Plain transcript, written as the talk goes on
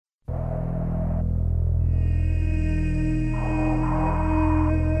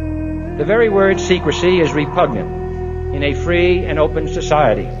The very word secrecy is repugnant in a free and open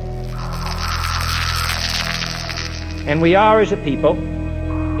society. And we are, as a people,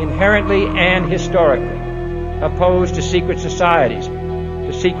 inherently and historically opposed to secret societies,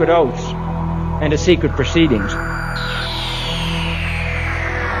 to secret oaths, and to secret proceedings.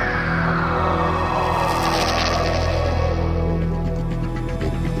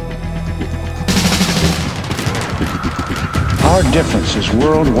 Our differences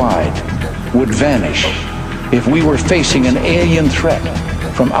worldwide would vanish if we were facing an alien threat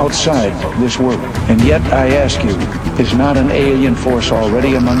from outside this world. And yet, I ask you, is not an alien force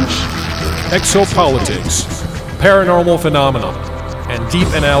already among us? Exopolitics, paranormal phenomena, and deep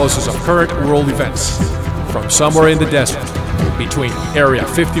analysis of current world events. From somewhere in the desert, between Area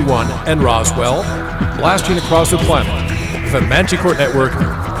 51 and Roswell, blasting across the planet, the Manticore Network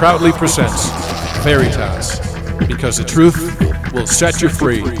proudly presents Veritas, because the truth will set you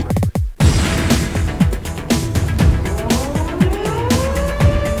free.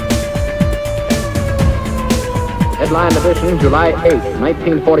 Headline edition, July 8,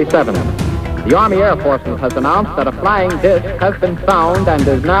 1947. The Army Air Forces has announced that a flying disc has been found and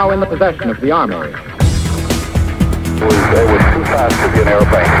is now in the possession of the Army. It was too fast to be an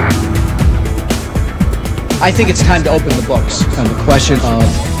airplane. I think it's time to open the books on the question of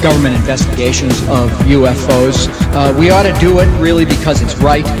government investigations of UFOs. We ought to do it really because it's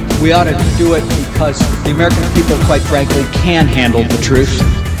right. We ought to do it because the American people, quite frankly, can handle the truth.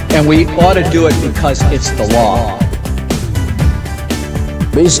 And we ought to do it because it's the law.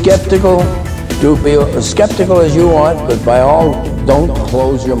 Be skeptical. Do be as skeptical as you want, but by all, don't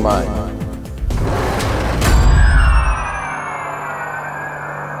close your mind.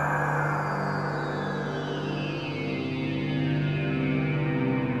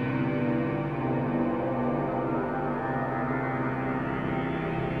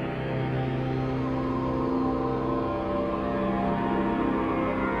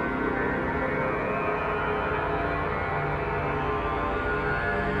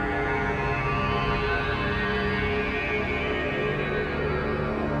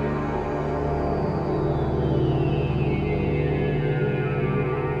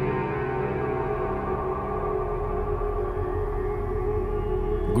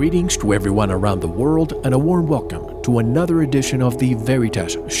 Greetings to everyone around the world and a warm welcome to another edition of the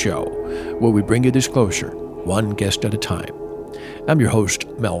Veritas Show, where we bring you disclosure, one guest at a time. I'm your host,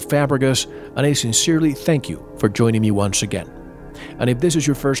 Mel Fabregas, and I sincerely thank you for joining me once again. And if this is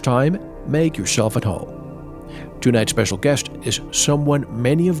your first time, make yourself at home. Tonight's special guest is someone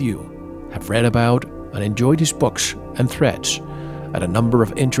many of you have read about and enjoyed his books and threads at a number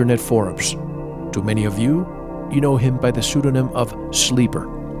of internet forums. To many of you, you know him by the pseudonym of Sleeper.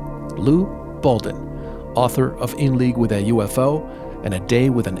 Lou Baldin, author of In League with a UFO and A Day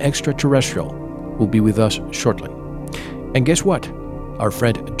with an Extraterrestrial, will be with us shortly. And guess what? Our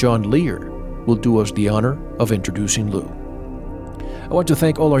friend John Lear will do us the honor of introducing Lou. I want to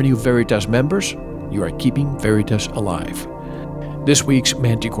thank all our new Veritas members. You are keeping Veritas alive. This week's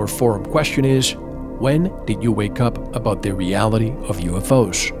Manticore Forum question is, when did you wake up about the reality of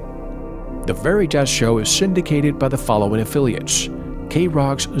UFOs? The Veritas Show is syndicated by the following affiliates: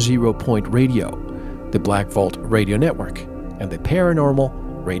 K-Rock's Zero Point Radio, the Black Vault Radio Network, and the Paranormal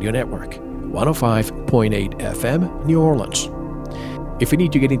Radio Network, 105.8 FM, New Orleans. If you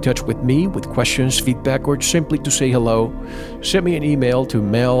need to get in touch with me with questions, feedback, or simply to say hello, send me an email to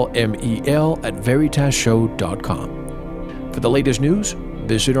mel@veritasshow.com. For the latest news,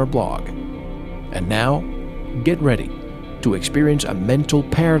 visit our blog. And now, get ready to experience a mental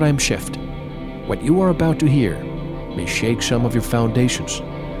paradigm shift. What you are about to hear may shake some of your foundations,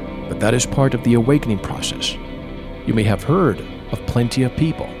 but that is part of the awakening process. You may have heard of plenty of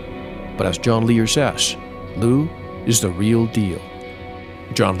people, but as John Lear says, Lou is the real deal.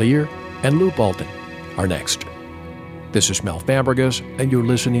 John Lear and Lou Baldin are next. This is Mel Fabregas, and you're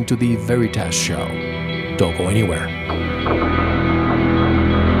listening to the Veritas Show. Don't go anywhere.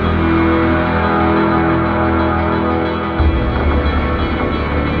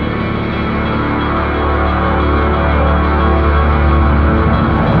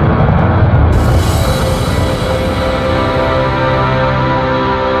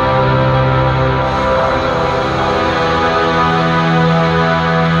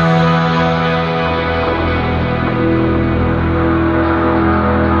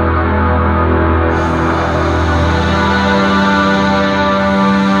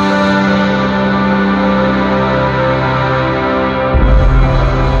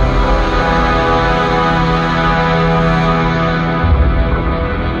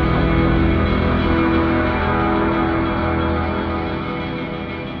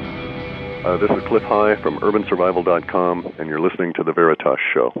 This is Cliff High from UrbanSurvival.com, and you're listening to The Veritas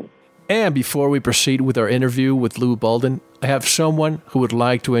Show. And before we proceed with our interview with Lou Baldin, I have someone who would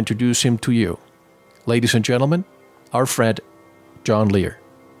like to introduce him to you. Ladies and gentlemen, our friend, John Lear.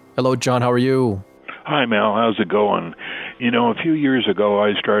 Hello, John. How are you? Hi, Mel. How's it going? You know, a few years ago,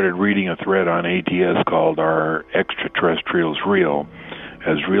 I started reading a thread on ATS called Are Extraterrestrials Real?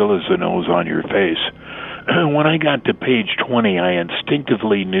 As real as the nose on your face. When I got to page 20, I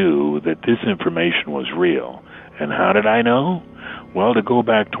instinctively knew that this information was real. And how did I know? Well, to go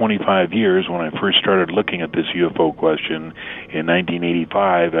back 25 years, when I first started looking at this UFO question in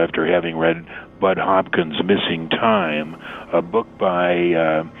 1985, after having read Bud Hopkins' Missing Time, a book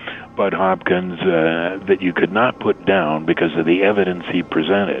by Bud Hopkins that you could not put down because of the evidence he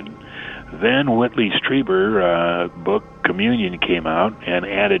presented. Then Whitley Strieber's book, Communion, came out and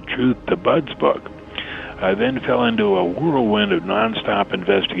added truth to Bud's book. I then fell into a whirlwind of nonstop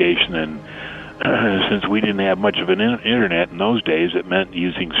investigation, and since we didn't have much of an internet in those days, it meant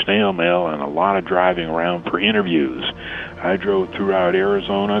using snail mail and a lot of driving around for interviews. I drove throughout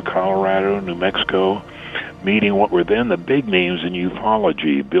Arizona, Colorado, New Mexico, meeting what were then the big names in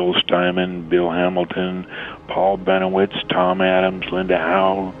ufology: Bill Steinman, Bill Hamilton, Paul Benowitz, Tom Adams, Linda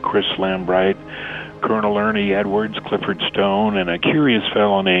Howe, Chris Lambright, Colonel Ernie Edwards, Clifford Stone, and a curious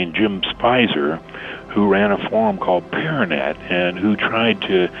fellow named Jim Spicer, who ran a forum called Paranet and who tried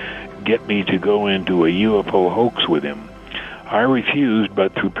to get me to go into a UFO hoax with him. I refused,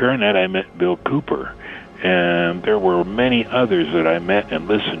 but through Paranet I met Bill Cooper, and there were many others that I met and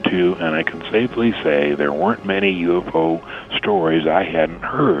listened to, and I can safely say there weren't many UFO stories I hadn't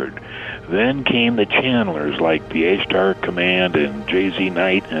heard. Then came the channelers like the A-Star Command and J.Z.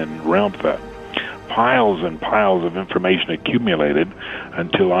 Knight and Realmtha. Piles and piles of information accumulated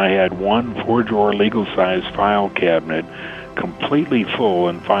until I had one 4-drawer legal-sized file cabinet completely full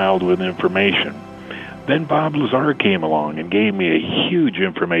and filed with information. Then Bob Lazar came along and gave me a huge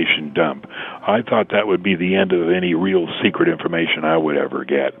information dump. I thought that would be the end of any real secret information I would ever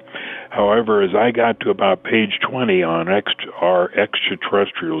get. However, as I got to about page 20 on our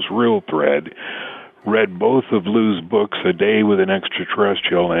Extraterrestrials Real thread, read both of Lou's books, A Day with an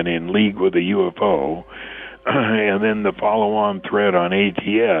Extraterrestrial and In League with a UFO, and then the follow-on thread on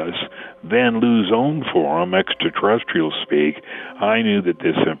ATS, then Lou's own forum, Extraterrestrial Speak, I knew that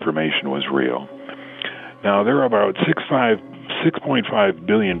this information was real. Now, there are about 6.5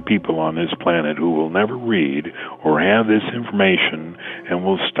 billion people on this planet who will never read or have this information and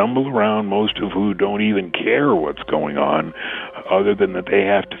will stumble around, most of who don't even care what's going on, other than that they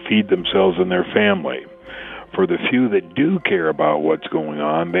have to feed themselves and their family. For the few that do care about what's going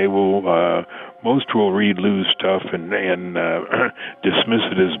on, they will, most will read Lou's stuff and dismiss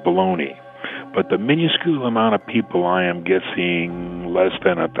it as baloney. But the minuscule amount of people, I am guessing less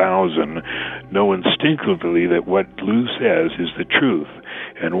than 1,000, know instinctively that what Lou says is the truth.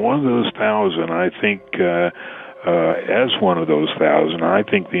 And one of those 1,000, I think, as one of those 1,000, I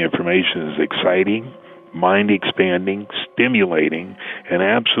think the information is exciting, mind-expanding, stimulating, and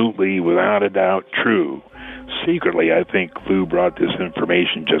absolutely, without a doubt, true. Secretly, I think Lou brought this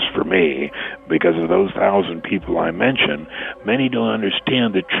information just for me, because of those 1,000 people I mentioned, many don't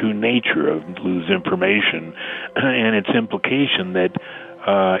understand the true nature of Lou's information and its implication that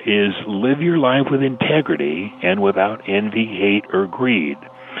is live your life with integrity and without envy, hate, or greed.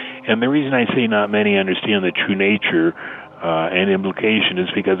 And the reason I say not many understand the true nature and implication is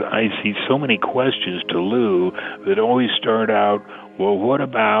because I see so many questions to Lou that always start out, well, what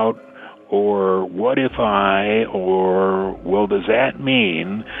about, or what if I, or, well, does that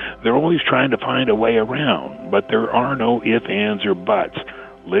mean? They're always trying to find a way around, but there are no ifs, ands, or buts.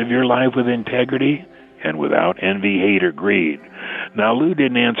 Live your life with integrity and without envy, hate, or greed. Now, Lou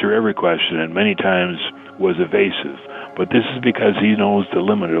didn't answer every question and many times was evasive, but this is because he knows the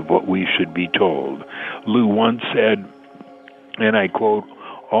limit of what we should be told. Lou once said, and I quote,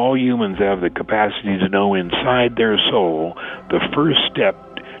 "All humans have the capacity to know inside their soul the first step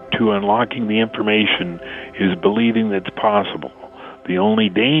to unlocking the information is believing that's possible. The only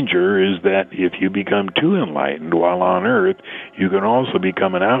danger is that if you become too enlightened while on Earth, you can also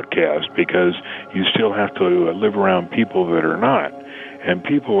become an outcast because you still have to live around people that are not, and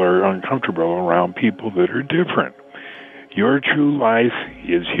people are uncomfortable around people that are different. Your true life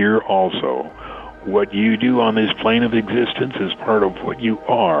is here also. What you do on this plane of existence is part of what you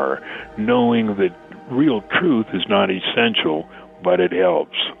are, knowing that real truth is not essential, but it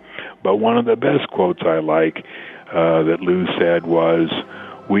helps." But one of the best quotes I like that Lou said was,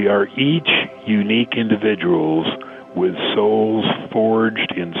 "We are each unique individuals with souls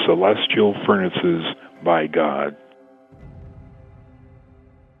forged in celestial furnaces by God."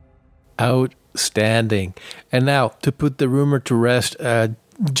 Outstanding. And now, to put the rumor to rest,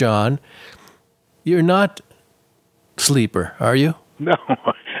 John, you're not Sleeper, are you? No.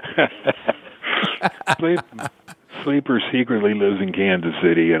 Sleeper secretly lives in Kansas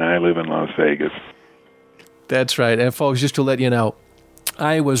City, and I live in Las Vegas. That's right. And folks, just to let you know,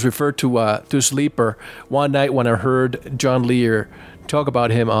 I was referred to Sleeper one night when I heard John Lear talk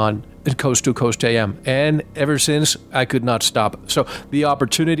about him on Coast to Coast AM, and ever since I could not stop. So the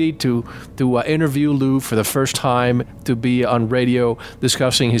opportunity to interview Lou for the first time, to be on radio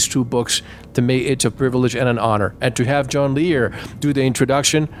discussing his 2 books, to me it's a privilege and an honor. And to have John Lear do the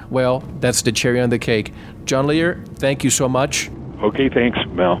introduction, well, that's the cherry on the cake. John Lear, thank you so much. Okay, thanks,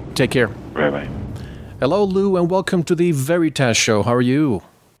 Mel. Take care. Bye-bye. Hello, Lou, and welcome to the Veritas Show. How are you?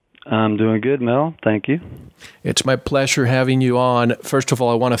 I'm doing good, Mel. Thank you. It's my pleasure having you on. First of all,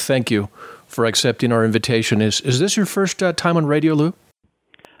 I want to thank you for accepting our invitation. Is this your first time on radio, Lou?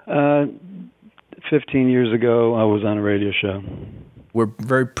 15 years ago, I was on a radio show. We're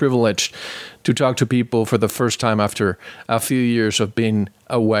very privileged to talk to people for the first time after a few years of being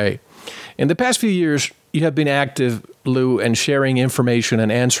away. In the past few years, you have been active, Lou, and sharing information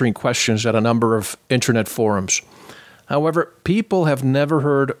and answering questions at a number of internet forums. However, people have never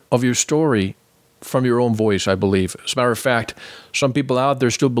heard of your story from your own voice, I believe. As a matter of fact, some people out there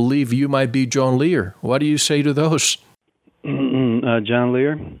still believe you might be John Lear. What do you say to those? John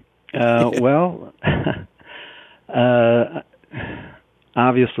Lear? Well,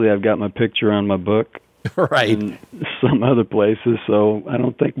 obviously I've got my picture on my book. Right. And some other places, so I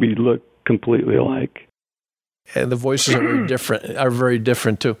don't think we look completely alike. And the voices are very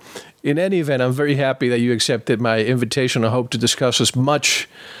different too. In any event, I'm very happy that you accepted my invitation. I hope to discuss as much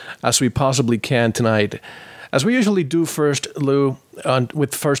as we possibly can tonight. As we usually do first, Lou,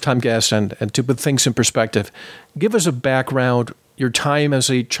 with first-time guests, and to put things in perspective, give us a background, your time as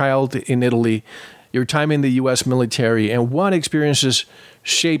a child in Italy, your time in the U.S. military, and what experiences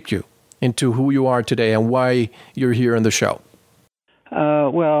shaped you into who you are today and why you're here on the show.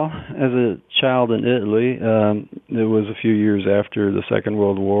 Well, as a child in Italy, it was a few years after the Second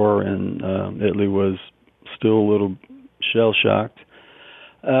World War, and Italy was still a little shell-shocked.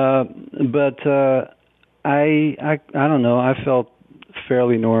 But I don't know, I felt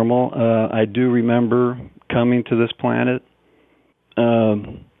fairly normal. I do remember coming to this planet,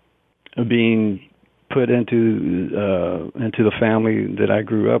 being put into the family that I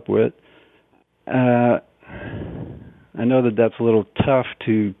grew up with. I know that that's a little tough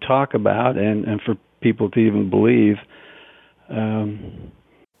to talk about and for people to even believe.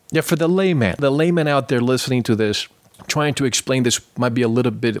 Yeah, for the layman out there listening to this, trying to explain this might be a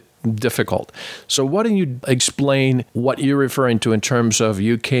little bit difficult. So why don't you explain what you're referring to in terms of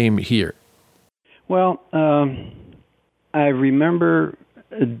you came here? Well, I remember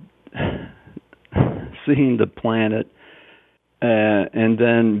seeing the planet and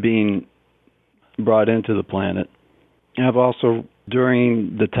then being brought into the planet. I've also,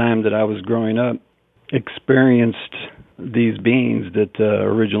 during the time that I was growing up, experienced these beings that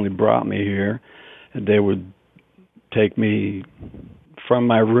originally brought me here. They would take me from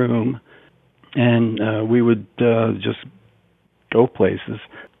my room, and we would just go places.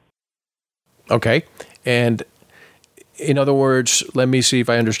 Okay. And in other words, let me see if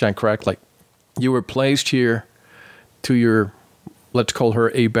I understand correctly. You were placed here to your, let's call her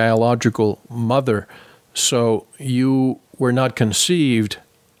a biological mother. So you were not conceived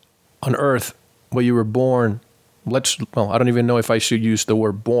on Earth, but you were born. I don't even know if I should use the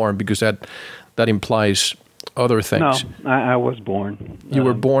word born, because that implies other things. No, I was born. You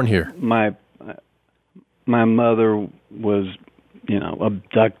were born here. My mother was,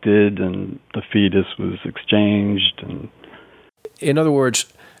 abducted, and the fetus was exchanged. And in other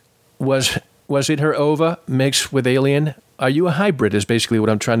words, was it her ova mixed with alien? Are you a hybrid? Is basically what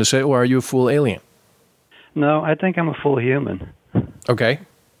I'm trying to say, or are you a full alien? No, I think I'm a full human. Okay.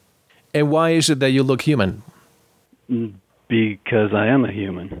 And why is it that you look human? Because I am a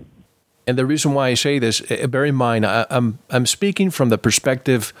human. And the reason why I say this, bear in mind, I'm speaking from the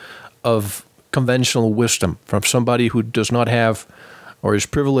perspective of conventional wisdom, from somebody who does not have or is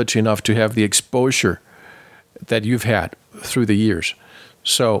privileged enough to have the exposure that you've had through the years.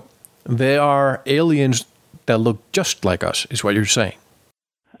 So there are aliens that look just like us, is what you're saying.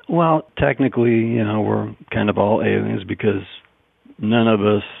 Well, technically, we're kind of all aliens, because none of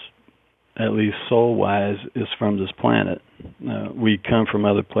us, at least soul-wise, is from this planet. We come from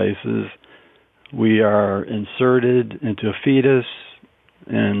other places. We are inserted into a fetus,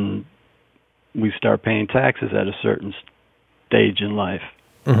 and we start paying taxes at a certain stage in life.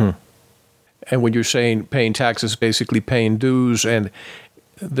 Mm-hmm. And when you're saying paying taxes, basically paying dues, and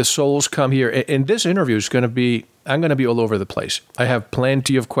the souls come here. And this interview is going to be, I'm going to be all over the place. I have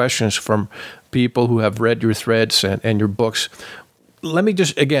plenty of questions from people who have read your threads and your books. Let me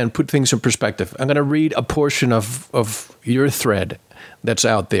just, again, put things in perspective. I'm going to read a portion of your thread that's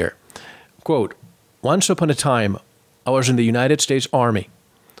out there. Quote, "Once upon a time, I was in the United States Army,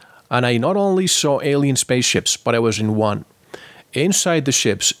 and I not only saw alien spaceships, but I was in one. Inside the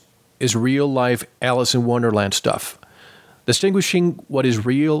ships is real-life Alice in Wonderland stuff. Distinguishing what is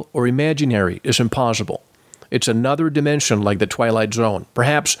real or imaginary is impossible. It's another dimension like the Twilight Zone.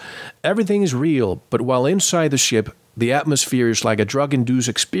 Perhaps everything is real, but while inside the ship, the atmosphere is like a drug-induced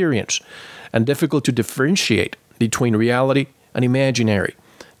experience and difficult to differentiate between reality and imaginary.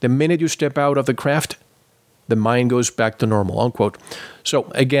 The minute you step out of the craft, the mind goes back to normal," unquote. So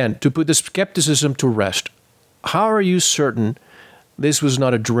again, to put the skepticism to rest, how are you certain this was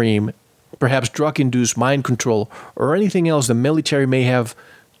not a dream, perhaps drug-induced mind control, or anything else the military may have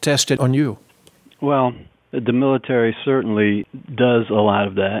tested on you? Well, the military certainly does a lot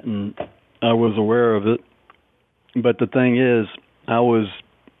of that, and I was aware of it. But the thing is, I was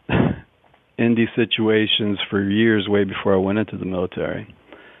in these situations for years way before I went into the military.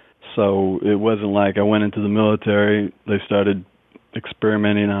 So it wasn't like I went into the military, they started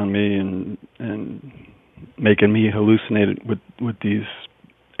experimenting on me and making me hallucinate with these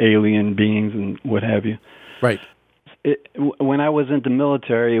alien beings and what have you. Right. When I was in the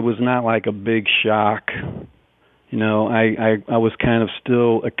military, it was not like a big shock. You know, I was kind of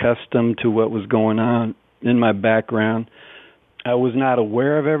still accustomed to what was going on in my background. I was not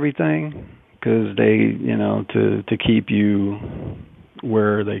aware of everything because they, you know, to keep you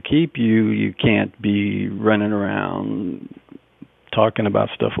where they keep you, you can't be running around talking about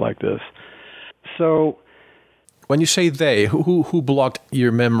stuff like this. So, when you say they, who blocked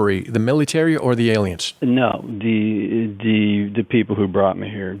your memory, the military or the aliens? No, the people who brought me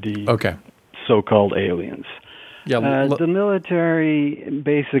here, the so-called aliens. Yeah, the military,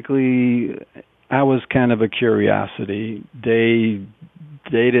 basically, I was kind of a curiosity. They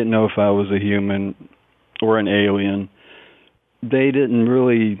didn't know if I was a human or an alien. They didn't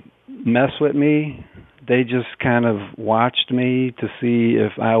really mess with me. They just kind of watched me to see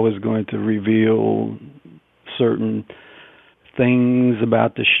if I was going to reveal certain things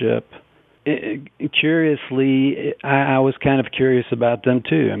about the ship. Curiously, I was kind of curious about them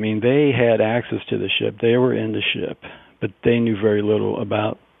too. I mean, they had access to the ship. They were in the ship, but they knew very little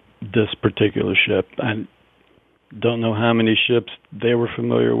about this particular ship. I don't know how many ships they were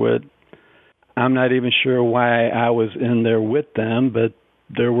familiar with. I'm not even sure why I was in there with them, but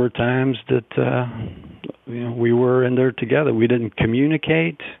there were times that we were in there together. We didn't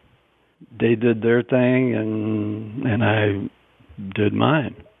communicate. They did their thing, and I did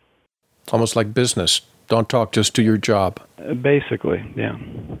mine. Almost like business. Don't talk, just do your job. Basically, yeah.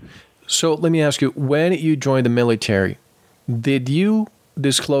 So let me ask you, when you joined the military, did you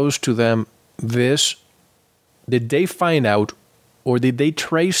disclose to them this? Did they find out, or did they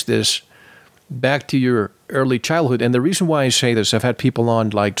trace this back to your early childhood? And the reason why I say this, I've had people on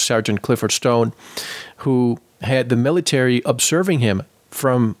like Sergeant Clifford Stone who had the military observing him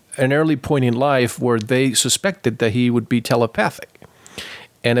from an early point in life where they suspected that he would be telepathic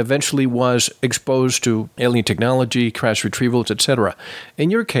and eventually was exposed to alien technology, crash retrievals, etc. In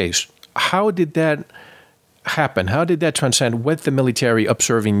your case, how did that happen? How did that transcend with the military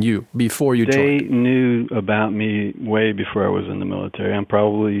observing you before you joined? They knew about me way before I was in the military.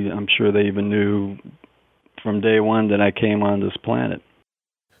 I'm sure they even knew from day one that I came on this planet.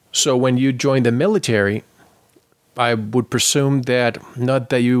 So when you joined the military, I would presume that not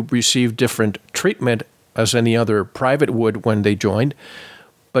that you received different treatment as any other private would when they joined,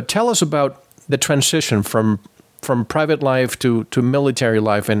 but tell us about the transition from private life to military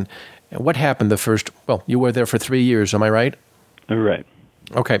life and what happened the first, well, you were there for 3 years, am I right? Right.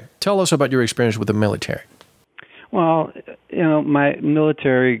 Okay. Tell us about your experience with the military. Well, you know, my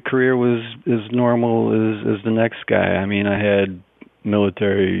military career was as normal as the next guy. I mean, I had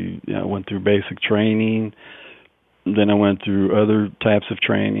military, went through basic training. Then I went through other types of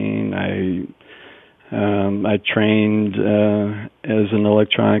training. I trained as an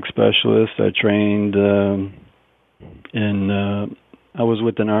electronic specialist. I trained I was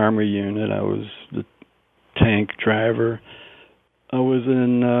with an army unit. I was the tank driver. I was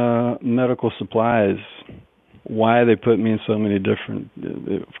in medical supplies. Why they put me in so many different...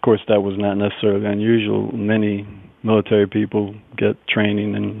 Of course, that was not necessarily unusual. Many military people get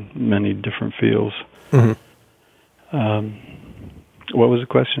training in many different fields. Mm-hmm. What was the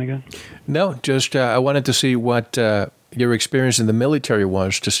question again? No, just I wanted to see what your experience in the military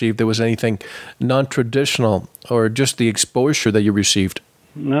was, to see if there was anything non-traditional or just the exposure that you received.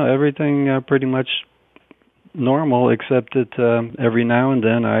 No, everything pretty much normal, except that every now and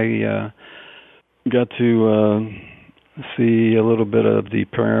then I got to see a little bit of the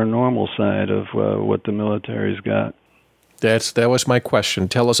paranormal side of what the military's got. That was my question.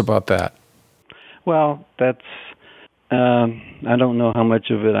 Tell us about that. Well, that's I don't know how much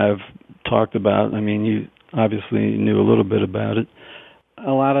of it I've talked about. I mean, you obviously knew a little bit about it.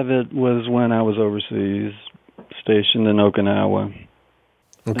 A lot of it was when I was overseas, stationed in Okinawa.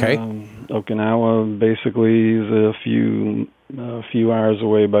 Okay. Okinawa basically is a few hours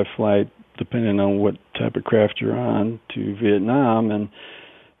away by flight, depending on what type of craft you're on, to Vietnam. And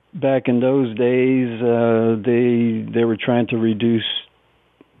back in those days, they were trying to reduce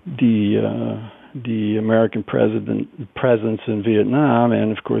the American presence in Vietnam,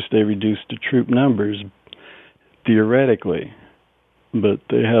 and of course they reduced the troop numbers theoretically. But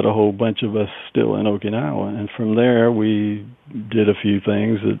they had a whole bunch of us still in Okinawa, and from there we did a few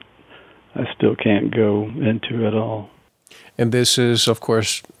things that I still can't go into at all. And this is, of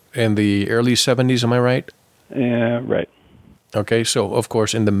course, in the early 70s, am I right? Yeah, right. Okay, so, of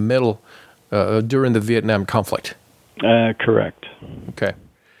course, in the middle, during the Vietnam conflict. Correct. Okay.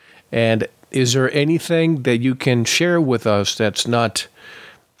 And is there anything that you can share with us that's not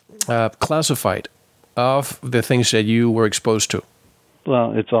classified of the things that you were exposed to?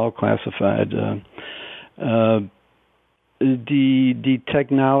 Well, it's all classified. The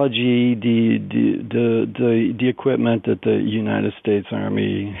technology, the equipment that the United States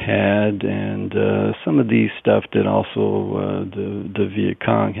Army had, and some of the stuff that also the Viet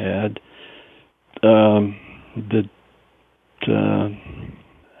Cong had.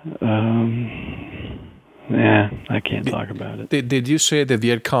 I can't talk about it. Did you say the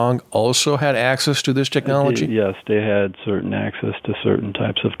Viet Cong also had access to this technology? Yes, they had certain access to certain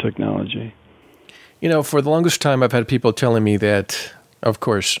types of technology. You know, for the longest time, I've had people telling me that, of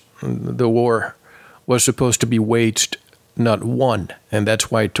course, the war was supposed to be waged, not won, and that's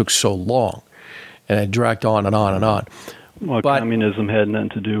why it took so long, and it dragged on and on and on. Well, but communism had nothing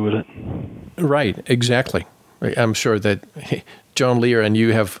to do with it. Right, exactly. I'm sure that John Lear and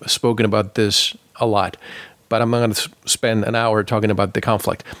you have spoken about this a lot, but I'm not going to spend an hour talking about the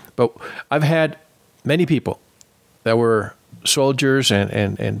conflict. But I've had many people that were soldiers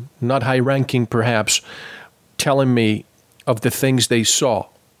and not high-ranking perhaps, telling me of the things they saw.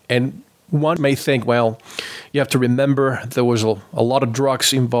 And one may think, well, you have to remember there was a lot of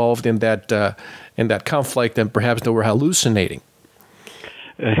drugs involved in that conflict, and perhaps they were hallucinating.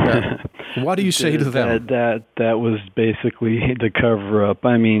 What do you say to them? That was basically the cover-up.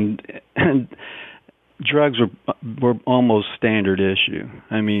 I mean, drugs were almost standard issue.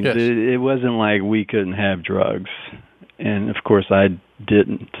 I mean, yes. It wasn't like we couldn't have drugs. And, of course, I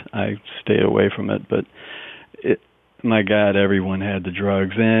didn't. I stayed away from it. But, my God, everyone had the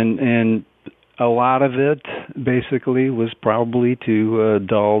drugs. And a lot of it, basically, was probably to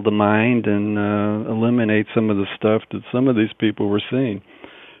dull the mind and eliminate some of the stuff that some of these people were seeing.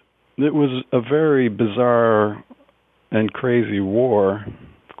 It was a very bizarre and crazy war.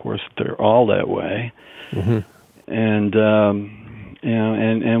 Of course, they're all that way. Mm-hmm. And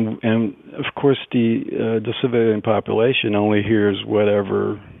of course, the civilian population only hears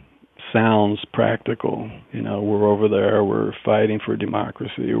whatever sounds practical. You know, we're over there, we're fighting for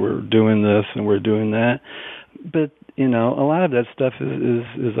democracy, we're doing this and we're doing that. But you know, a lot of that stuff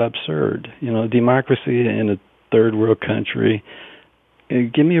is absurd. You know, democracy in a third world country.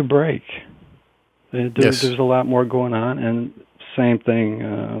 Give me a break. There's a lot more going on, and same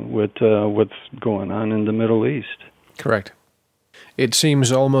thing with what's going on in the Middle East. Correct. It seems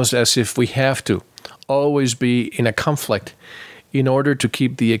almost as if we have to always be in a conflict in order to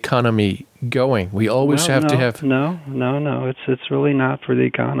keep the economy going. We always have to have... No. It's really not for the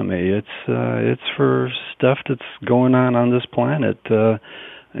economy. It's for stuff that's going on this planet.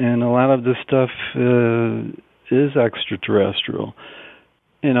 And a lot of this stuff is extraterrestrial.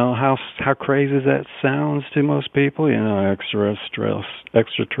 You know, how crazy that sounds to most people. You know,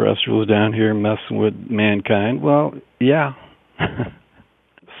 extraterrestrials down here messing with mankind. Well, yeah.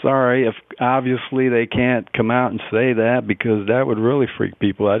 Sorry, if obviously they can't come out and say that, because that would really freak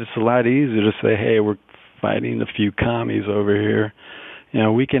people out. It's a lot easier to say, hey, we're fighting a few commies over here. You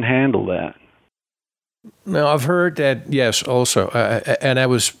know, we can handle that. Now, I've heard that, yes, also, and I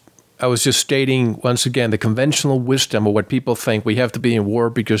was just stating, once again, the conventional wisdom of what people think. We have to be in war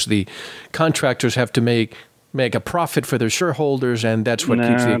because the contractors have to make a profit for their shareholders, and that's what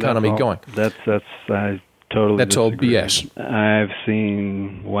keeps the economy going. Totally That's disagree. all BS. I've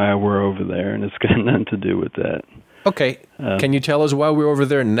seen why we're over there, and it's got nothing to do with that. Okay. Can you tell us why we're over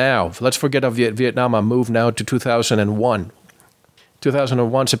there now? Let's forget Vietnam and move now to 2001.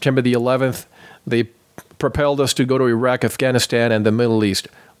 2001, September the 11th, they propelled us to go to Iraq, Afghanistan, and the Middle East.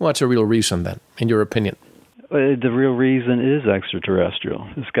 What's the real reason then, in your opinion? The real reason is extraterrestrial.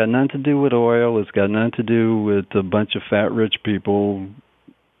 It's got nothing to do with oil. It's got nothing to do with a bunch of fat rich people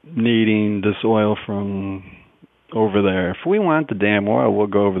needing this oil from over there. If we want the damn oil, we'll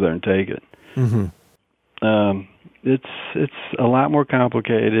go over there and take it. Mm-hmm. It's a lot more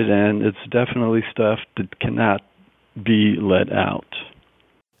complicated, and it's definitely stuff that cannot be let out.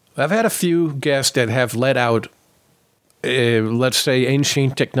 I've had a few guests that have let out, let's say,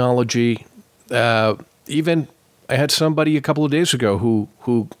 ancient technology. Even I had somebody a couple of days ago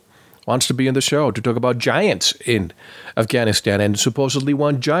who wants to be in the show to talk about giants in Afghanistan, and supposedly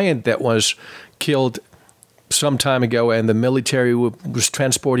one giant that was killed some time ago, and the military was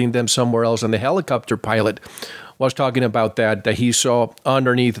transporting them somewhere else, and the helicopter pilot was talking about that he saw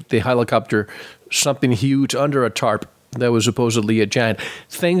underneath the helicopter something huge under a tarp that was supposedly a giant.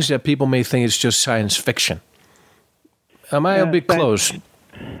 Things that people may think is just science fiction. Am I a bit close?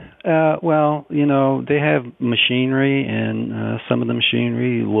 Well, they have machinery, and some of the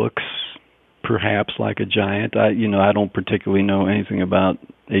machinery looks perhaps like a giant. I don't particularly know anything about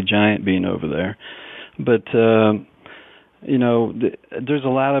a giant being over there, but there's a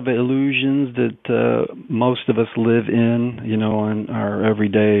lot of illusions that most of us live in, in our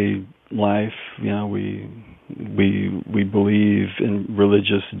everyday life. We believe in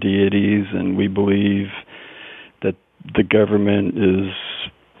religious deities, and we believe that the government is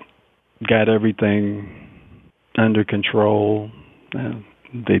got everything under control.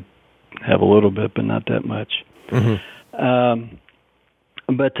 They have a little bit, but not that much. Mm-hmm.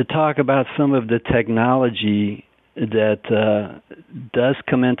 But to talk about some of the technology that does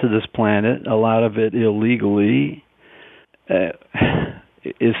come into this planet, a lot of it illegally,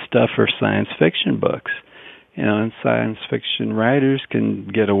 is stuff for science fiction books. And science fiction writers can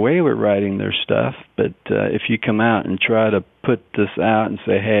get away with writing their stuff, but if you come out and try to put this out and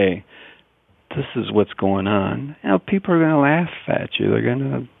say, hey, this is what's going on, people are going to laugh at you. They're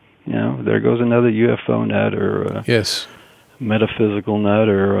going to, there goes another UFO nut or yes, metaphysical nut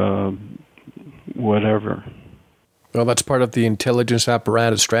or whatever. Well, that's part of the intelligence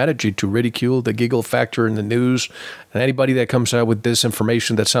apparatus strategy, to ridicule the giggle factor in the news. And anybody that comes out with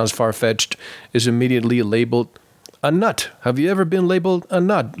disinformation that sounds far-fetched is immediately labeled a nut. Have you ever been labeled a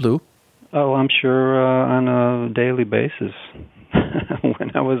nut, Lou? Oh, I'm sure on a daily basis.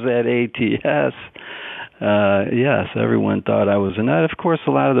 When I was at ATS, yes, everyone thought I was a nut. Of course,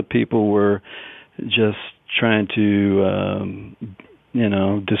 a lot of the people were just trying to,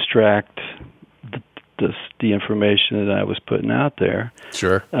 distract the information that I was putting out there.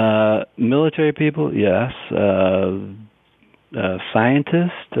 Sure. Military people, yes.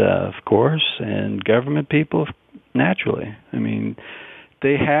 Scientists, of course, and government people, naturally. I mean,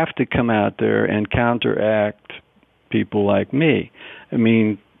 they have to come out there and counteract people like me. I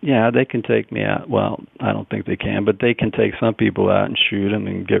mean, yeah, they can take me out. Well, I don't think they can, but they can take some people out and shoot them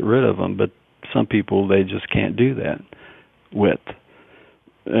and get rid of them. But some people, they just can't do that with.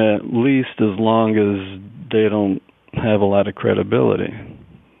 At least as long as they don't have a lot of credibility.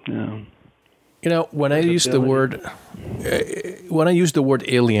 When I use the word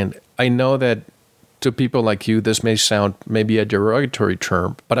alien, I know that to people like you, this may sound maybe a derogatory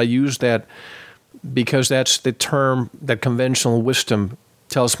term, but I use that because that's the term that conventional wisdom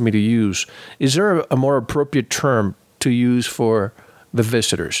tells me to use. Is there a more appropriate term to use for the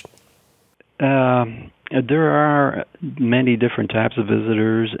visitors? There are many different types of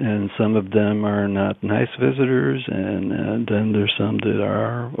visitors, and some of them are not nice visitors, and then there's some that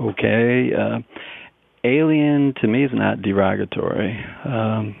are okay. Alien, to me, is not derogatory.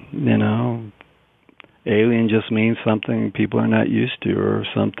 Alien just means something people are not used to, or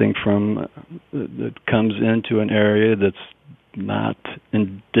something from that comes into an area that's not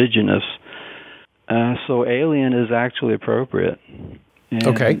indigenous. So alien is actually appropriate. And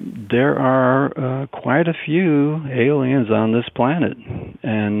okay. There are quite a few aliens on this planet,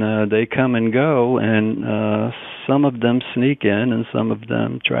 and they come and go, and some of them sneak in, and some of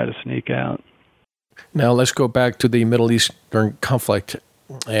them try to sneak out. Now let's go back to the Middle Eastern conflict,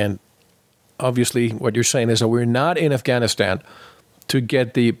 and obviously what you're saying is that we're not in Afghanistan to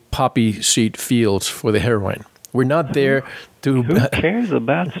get the poppy seed fields for the heroin. We're not there to... Who cares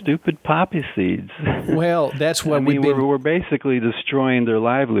about stupid poppy seeds? Well, that's what we're basically destroying their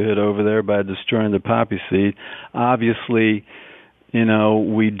livelihood over there by destroying the poppy seed. Obviously,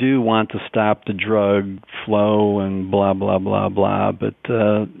 we do want to stop the drug flow and blah, blah, blah, blah, but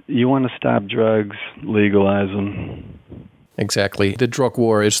you want to stop drugs, legalize them. Exactly. The drug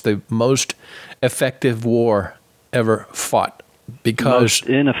war is the most effective war ever fought Because most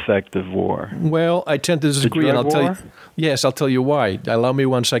ineffective war. Well, I tend to disagree, and I'll tell you. Yes, I'll tell you why. Allow me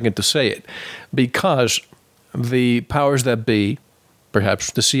 1 second to say it. Because the powers that be,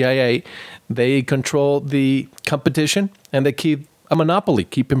 perhaps the CIA, they control the competition and they keep a monopoly,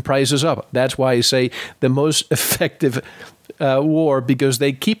 keeping prices up. That's why I say the most effective war, because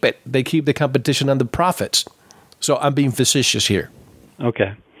they keep it. They keep the competition and the profits. So I'm being facetious here.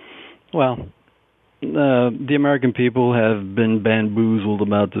 Okay. Well, the American people have been bamboozled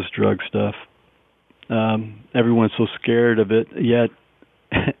about this drug stuff. Everyone's so scared of it, yet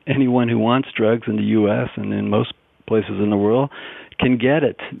anyone who wants drugs in the U.S. and in most places in the world can get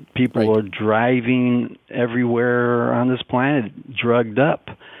it. People are driving everywhere on this planet drugged up.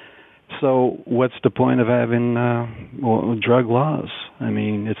 So what's the point of having drug laws? I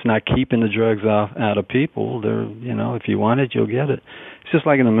mean, it's not keeping the drugs out of people. They're, if you want it, you'll get it. It's just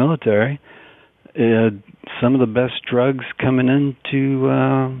like in the military. Some of the best drugs coming into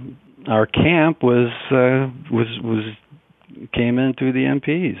our camp came in through the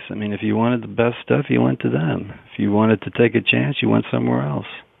MPs. I mean, if you wanted the best stuff, you went to them. If you wanted to take a chance, you went somewhere else.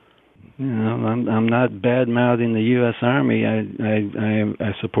 I'm not bad-mouthing the U.S. Army.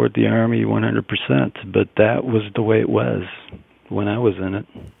 I support the Army 100%, but that was the way it was when I was in it.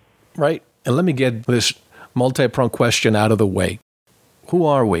 Right. And let me get this multi-pronged question out of the way. Who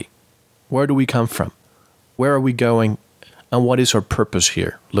are we? Where do we come from? Where are we going? And what is our purpose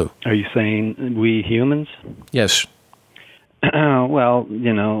here, Lou? Are you saying we humans? Yes. Well,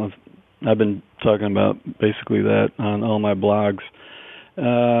 I've been talking about basically that on all my blogs.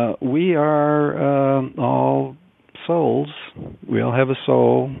 We are all souls. We all have a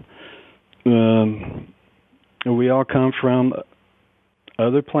soul. We all come from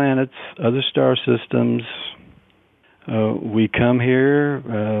other planets, other star systems. We come here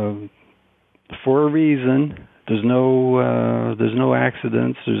for a reason. There's no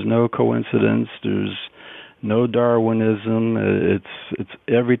accidents. There's no coincidence. There's no Darwinism. It's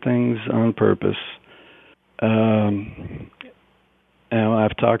everything's on purpose. And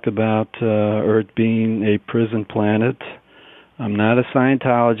I've talked about Earth being a prison planet. I'm not a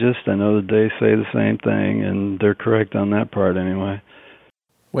Scientologist. I know that they say the same thing, and they're correct on that part anyway.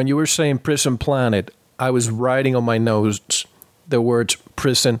 When you were saying prison planet, I was writing on my notes the words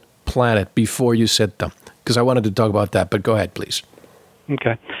prison planet before you said them, because I wanted to talk about that, but go ahead, please.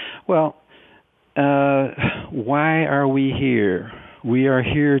 Okay. Well, why are we here? We are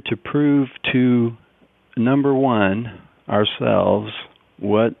here to prove to, number one, ourselves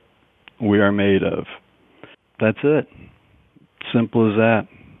what we are made of. That's it. Simple as that.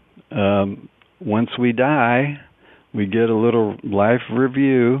 Once we die, we get a little life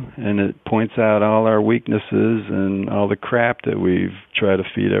review, and it points out all our weaknesses and all the crap that we've tried to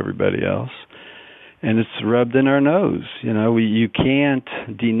feed everybody else. And it's rubbed in our nose. You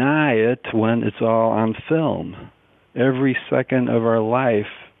can't deny it when it's all on film. Every second of our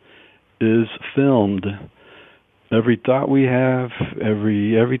life is filmed. Every thought we have,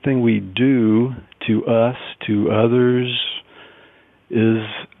 everything we do to us, to others, is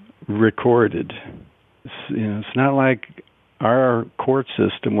recorded. It's not like our court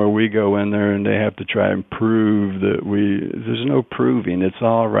system where we go in there and they have to try and prove that there's no proving. It's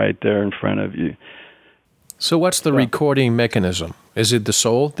all right there in front of you. So what's the recording mechanism? Is it the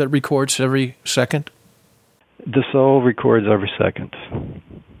soul that records every second? The soul records every second.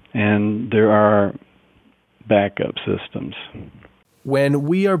 And there are backup systems. When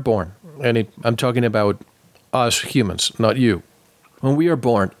we are born, and I'm talking about us humans, not you. When we are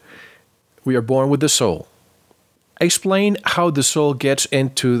born with the soul. Explain how the soul gets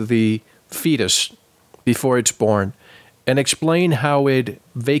into the fetus before it's born, and explain how it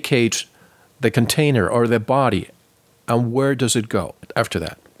vacates the container or the body, and where does it go after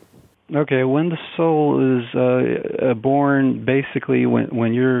that? Okay, when the soul is born, basically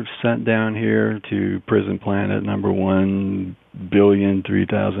when you're sent down here to prison planet number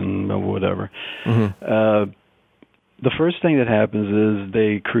 1,000,000,003,000, whatever, the first thing that happens is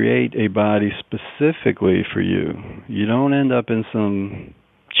they create a body specifically for you. You don't end up in some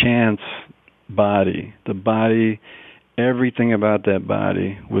chance body. The body, everything about that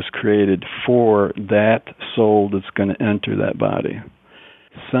body was created for that soul that's going to enter that body.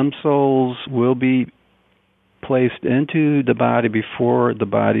 Some souls will be placed into the body before the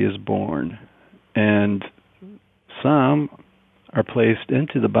body is born, and some are placed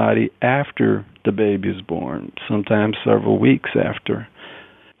into the body after the baby is born, sometimes several weeks after.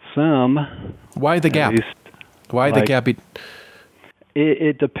 Some... Why the gap? Why the gap?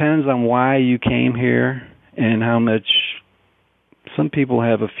 It depends on why you came here and how much... Some people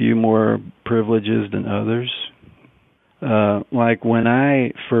have a few more privileges than others. Like when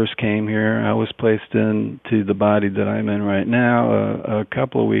I first came here, I was placed into the body that I'm in right now a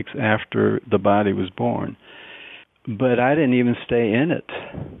couple of weeks after the body was born. But I didn't even stay in it.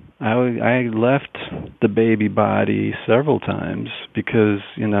 I left the baby body several times because,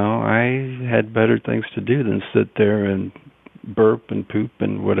 I had better things to do than sit there and burp and poop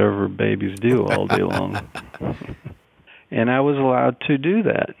and whatever babies do all day long. And I was allowed to do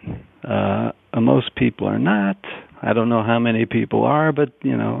that. Most people are not. I don't know how many people are, but,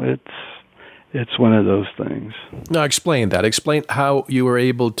 it's one of those things. Now, explain that. Explain how you were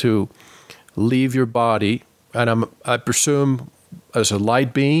able to leave your body, and I presume as a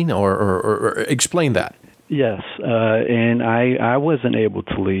light being, or explain that. Yes, and I wasn't able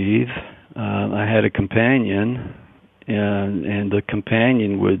to leave. I had a companion, and the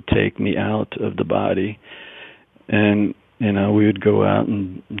companion would take me out of the body, and we would go out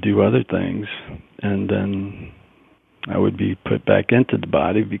and do other things, and then I would be put back into the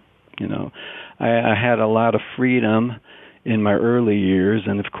body. I had a lot of freedom in my early years,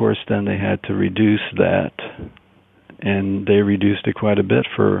 and of course then they had to reduce that, and they reduced it quite a bit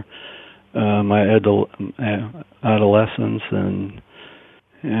for my adolescence, and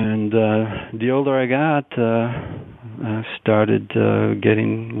the older I got, I started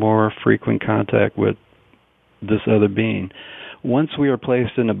getting more frequent contact with this other being. Once we are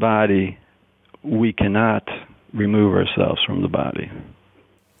placed in a body, we cannot remove ourselves from the body.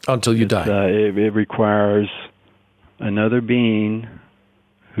 Until you die. It requires another being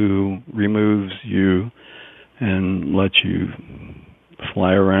who removes you and lets you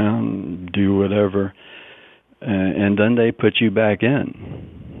fly around, do whatever, and then they put you back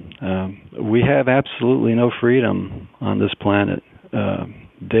in. We have absolutely no freedom on this planet.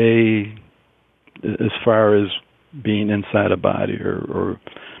 As far as being inside a body or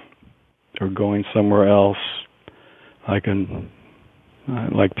going somewhere else, like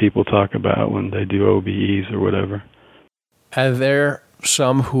people talk about when they do OBEs or whatever. Are there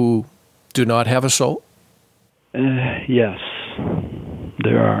some who do not have a soul? Yes,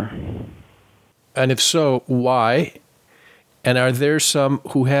 there are. And if so, why? And are there some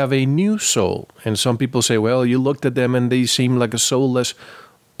who have a new soul? And some people say, well, you looked at them and they seem like a soulless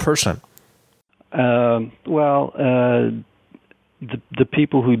person. The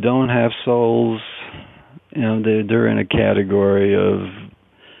people who don't have souls, they're in a category of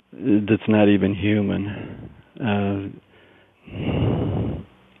that's not even human. I'm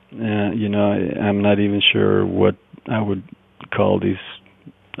not even sure what I would call these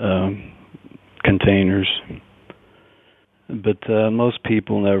containers, but most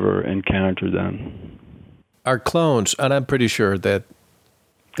people never encounter them. Are clones, and I'm pretty sure that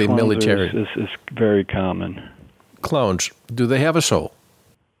the military is very common. Clones, do they have a soul?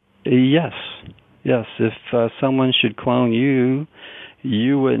 Yes. If someone should clone you,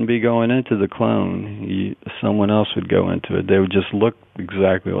 you wouldn't be going into the clone. Someone else would go into it. They would just look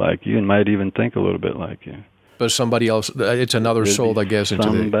exactly like you and might even think a little bit like you. But somebody else, it's another soul that gets into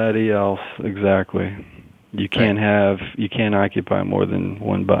somebody else, exactly. You can't occupy more than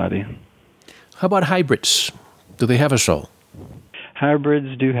one body. How about hybrids? Do they have a soul?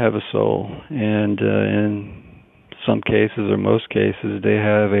 Hybrids do have a soul, and in some cases or most cases, they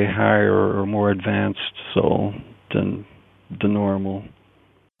have a higher or more advanced soul than the normal.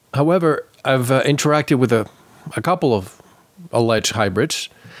 However, I've interacted with a couple of alleged hybrids,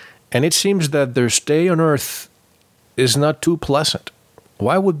 and it seems that their stay on Earth is not too pleasant.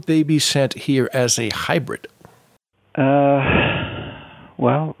 Why would they be sent here as a hybrid?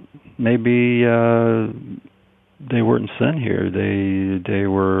 Well, maybe they weren't sent here. They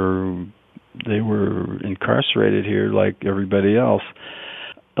were incarcerated here like everybody else.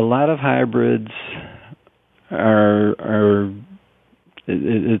 A lot of hybrids are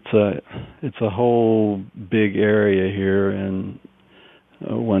it's a whole big area here, and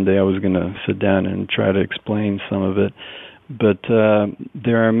one day I was going to sit down and try to explain some of it. But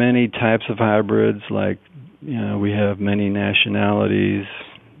there are many types of hybrids. Like, we have many nationalities.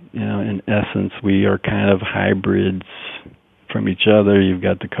 In essence, we are kind of hybrids from each other. You've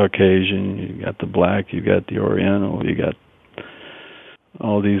got the Caucasian, you've got the black, you've got the Oriental, you got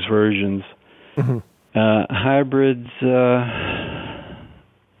all these versions. Mm-hmm. Hybrids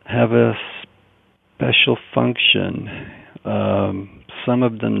have a special function. Some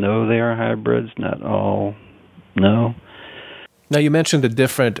of them know they are hybrids, not all know. Now, you mentioned the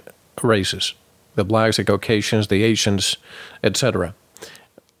different races, the blacks, the Caucasians, the Asians, etc.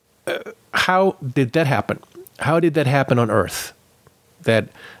 How did that happen? How did that happen on Earth, that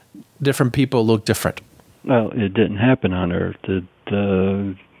different people look different? Well, it didn't happen on Earth. It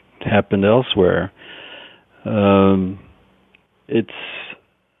happened elsewhere. it's,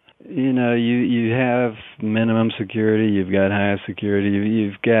 you have minimum security, you've got high security,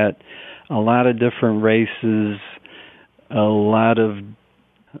 you've got a lot of different races, a lot of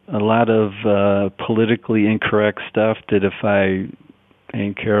politically incorrect stuff that if I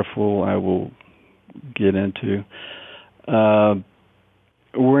ain't careful, I will get into.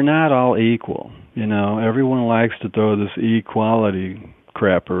 We're not all equal, Everyone likes to throw this equality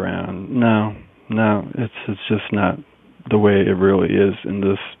crap around. No, it's just not the way it really is in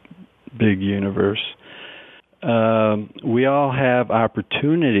this big universe. We all have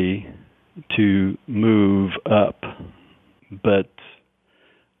opportunity to move up, but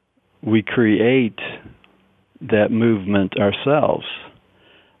we create that movement ourselves.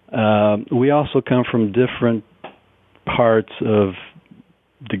 We also come from different parts of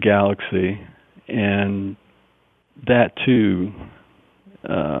the galaxy, and that too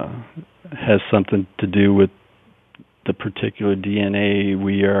has something to do with the particular DNA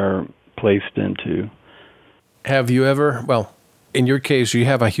we are placed into. Have you ever, in your case, you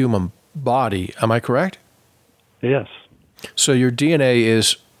have a human body, am I correct? Yes. So your DNA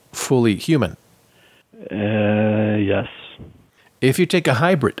is fully human? Yes. If you take a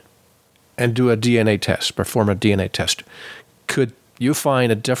hybrid and do a DNA test, perform a DNA test, could you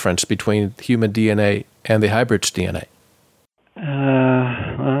find a difference between human DNA and the hybrid's DNA?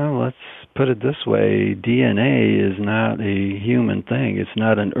 Well, let's put it this way. DNA is not a human thing. It's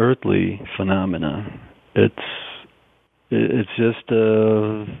not an earthly phenomenon. It's just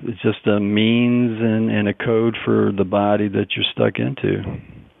a means and a code for the body that you're stuck into.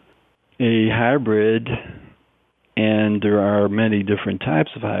 A hybrid, and there are many different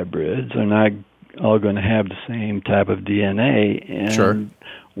types of hybrids, are not all going to have the same type of DNA. And sure.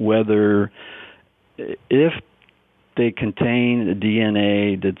 If they contain a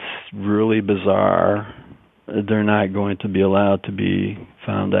DNA that's really bizarre, they're not going to be allowed to be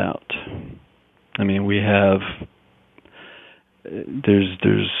found out. I mean, we have there's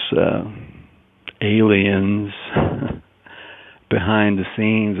aliens behind the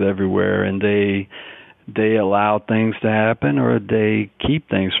scenes everywhere, and they allow things to happen or they keep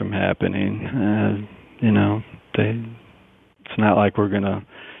things from happening. It's not like we're going to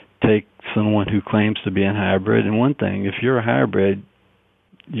take someone who claims to be a hybrid. And one thing, if you're a hybrid,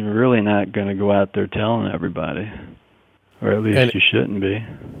 you're really not going to go out there telling everybody, or at least you shouldn't be.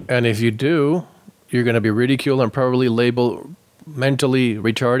 And if you do, you're going to be ridiculed and probably labeled mentally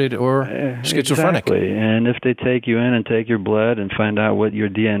retarded or schizophrenic. Exactly. And if they take you in and take your blood and find out what your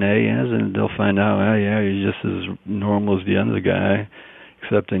DNA is, and they'll find out, oh yeah, you're just as normal as the other guy,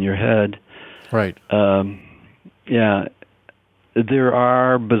 except in your head. Right. Yeah. There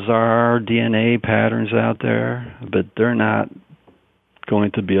are bizarre DNA patterns out there, but they're not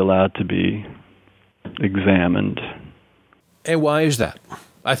going to be allowed to be examined. And why is that?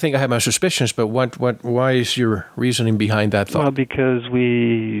 I think I have my suspicions, but why is your reasoning behind that thought? Well, because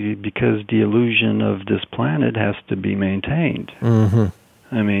the illusion of this planet has to be maintained. Mm-hmm.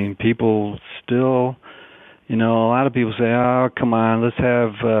 I mean, people still, a lot of people say, oh, come on, let's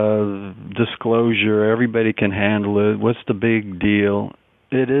have disclosure. Everybody can handle it. What's the big deal?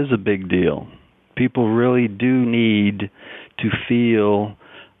 It is a big deal. People really do need to feel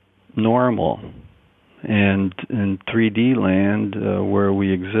normal. And in 3D land, where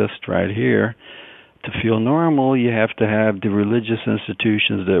we exist right here, to feel normal, you have to have the religious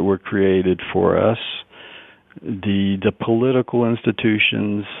institutions that were created for us, the political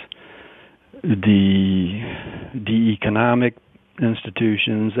institutions, the economic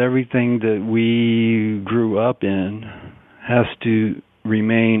institutions. Everything that we grew up in has to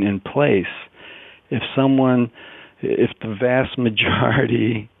remain in place. If the vast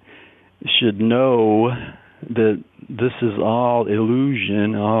majority should know that this is all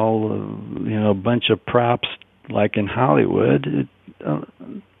illusion, all a bunch of props like in Hollywood,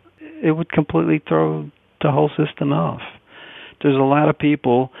 it would completely throw the whole system off. There's a lot of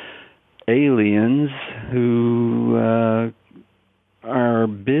people, aliens, who are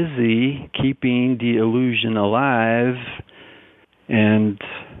busy keeping the illusion alive, and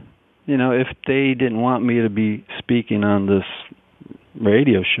if they didn't want me to be speaking on this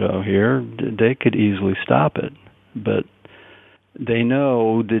radio show here, they could easily stop it, but they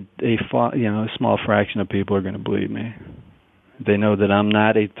know that a small fraction of people are going to believe me. They know that I'm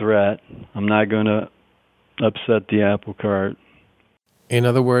not a threat. I'm not going to upset the apple cart. In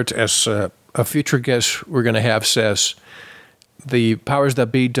other words, as a future guest we're going to have says, the powers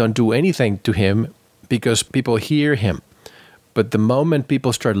that be don't do anything to him because people hear him. But the moment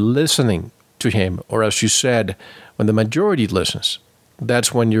people start listening to him, or as you said, when the majority listens,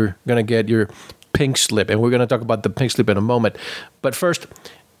 that's when you're going to get your pink slip, and we're going to talk about the pink slip in a moment. But first,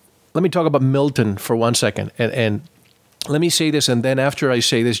 let me talk about Milton for 1 second. And let me say this, and then after I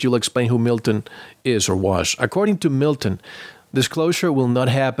say this, you'll explain who Milton is or was. According to Milton, disclosure will not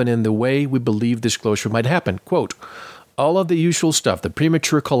happen in the way we believe disclosure might happen. Quote, all of the usual stuff, the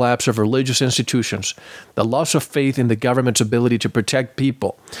premature collapse of religious institutions, the loss of faith in the government's ability to protect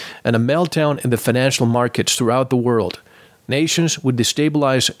people, and a meltdown in the financial markets throughout the world. Nations would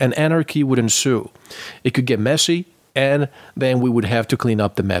destabilize and anarchy would ensue. It could get messy, and then we would have to clean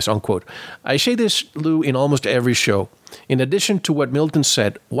up the mess, unquote. I say this, Lou, in almost every show. In addition to what Milton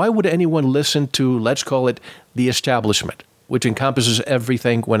said, why would anyone listen to, let's call it, the establishment, which encompasses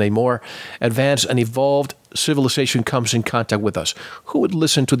everything when a more advanced and evolved civilization comes in contact with us? Who would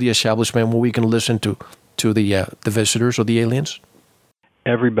listen to the establishment when we can listen to the visitors or the aliens?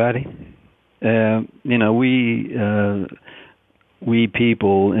 Everybody. We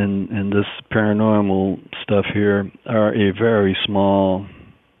people in this paranormal stuff here are a very small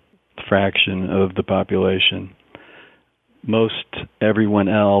fraction of the population. Most everyone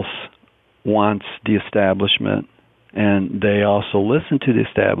else wants the establishment, and they also listen to the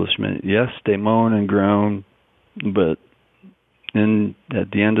establishment. Yes, they moan and groan, but at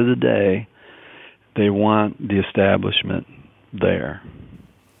the end of the day, they want the establishment there.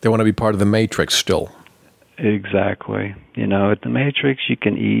 They want to be part of the Matrix still. Exactly. At the Matrix, you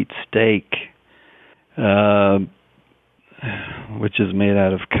can eat steak, which is made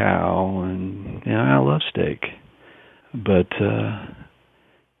out of cow, and I love steak. But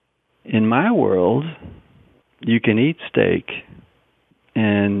in my world, you can eat steak,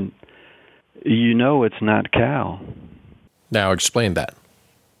 and it's not cow. Now explain that.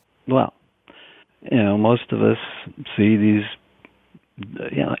 Well, most of us see these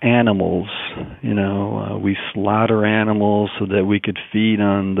animals. We slaughter animals so that we could feed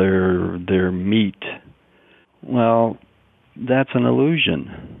on their meat. Well, that's an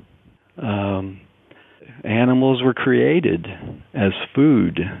illusion. Animals were created as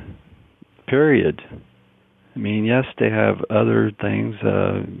food, period. I mean, yes, they have other things.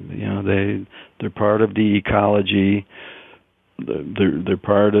 They're part of the ecology. They're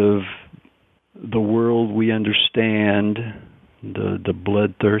part of the world we understand, the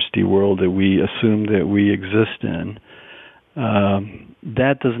bloodthirsty world that we assume that we exist in.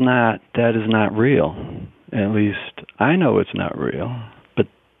 That is not real. At least I know it's not real. But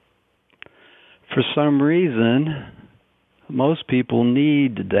for some reason, most people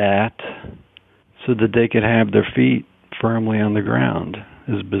need that so that they can have their feet firmly on the ground.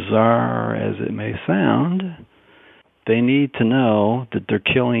 As bizarre as it may sound, they need to know that they're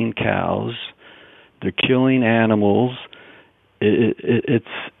killing cows, they're killing animals. It's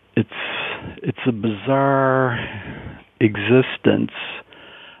a bizarre existence.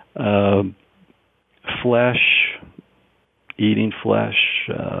 Flesh, eating flesh,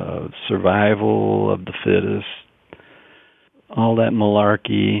 survival of the fittest, all that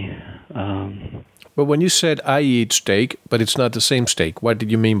malarkey. But when you said I eat steak, but it's not the same steak, what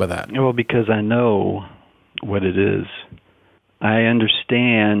did you mean by that? Well, because I know what it is. I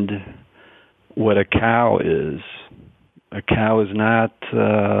understand what a cow is. A cow is not,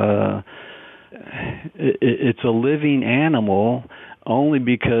 it's a living animal only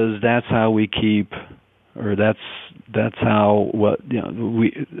because that's how we keep, or that's how,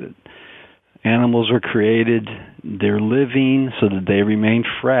 animals were created. They're living so that they remain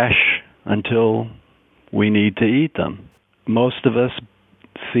fresh until we need to eat them. Most of us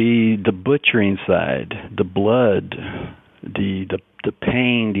see the butchering side, the blood, the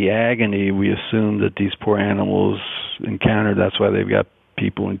pain, the agony we assume that these poor animals encounter. That's why they've got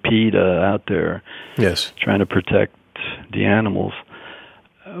people in PETA out there, yes, trying to protect the animals.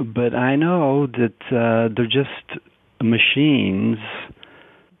 But I know that they're just machines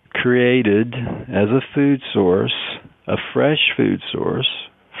created as a food source, a fresh food source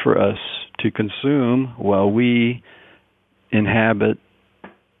for us to consume while we inhabit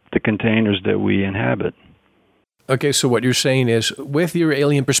the containers that we inhabit. Okay, so what you're saying is, with your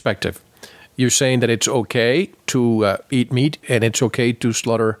alien perspective, you're saying that it's okay to eat meat and it's okay to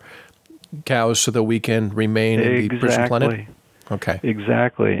slaughter cows so that we can remain in the prison planet? Okay.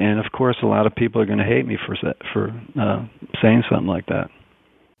 Exactly. And of course, a lot of people are going to hate me for saying something like that.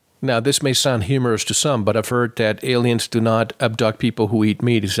 Now, this may sound humorous to some, but I've heard that aliens do not abduct people who eat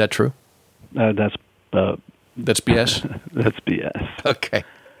meat. Is that true? That's BS? That's BS. Okay.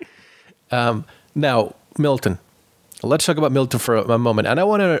 Now, Milton. Let's talk about Milton for a moment. And I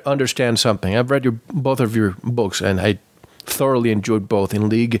want to understand something. I've read both of your books, and thoroughly enjoyed both, In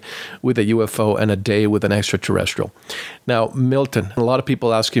League with a UFO and A Day with an Extraterrestrial. Now, Milton, a lot of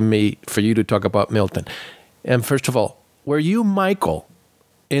people asking me for you to talk about Milton. And first of all, were you Michael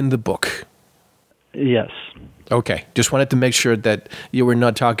in the book? Yes. Okay. Just wanted to make sure that you were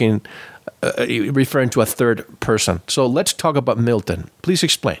not talking, referring to a third person. So let's talk about Milton. Please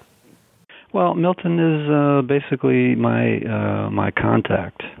explain. Well, Milton is basically my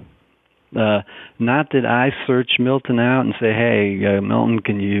contact. Not that I search Milton out and say, hey, Milton,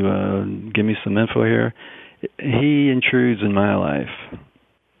 can you give me some info here? He intrudes in my life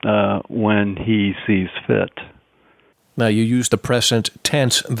when he sees fit. Now, you use the present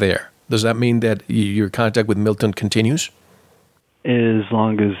tense there. Does that mean that your contact with Milton continues? As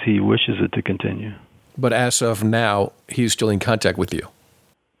long as he wishes it to continue. But as of now, he's still in contact with you?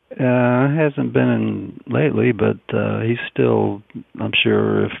 Hasn't been in lately, but he's still, I'm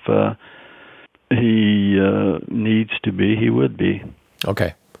sure if he needs to be, he would be.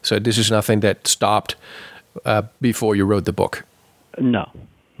 Okay. So this is nothing that stopped before you wrote the book? No.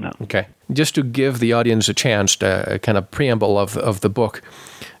 Okay. Just to give the audience a chance, a kind of preamble of the book,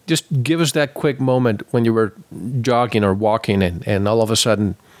 just give us that quick moment when you were jogging or walking and all of a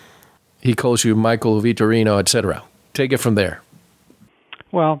sudden he calls you Michael Vitorino, etc. Take it from there.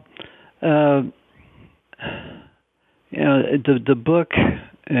 Well, the book,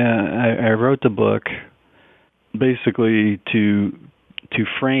 I wrote the book basically to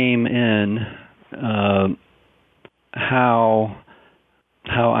frame in how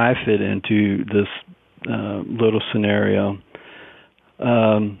I fit into this little scenario.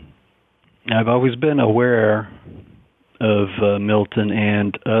 I've always been aware of Milton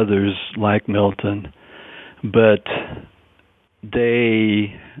and others like Milton, but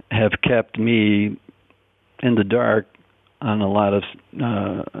they have kept me in the dark on a lot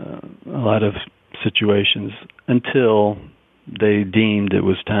of situations until they deemed it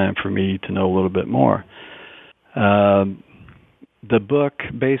was time for me to know a little bit more. The book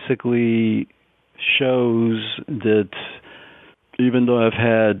basically shows that even though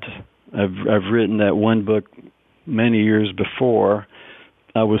I've written that one book many years before,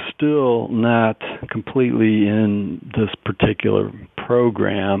 I was still not completely in this particular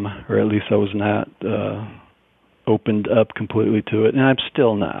program, or at least I was not opened up completely to it, and I'm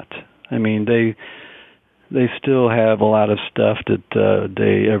still not. I mean, they still have a lot of stuff that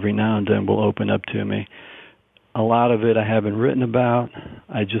they every now and then will open up to me. A lot of it I haven't written about.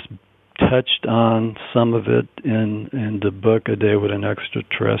 I just touched on some of it in the book A Day with an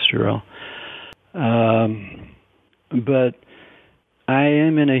Extraterrestrial. But I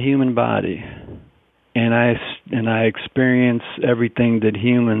am in a human body, and I experience everything that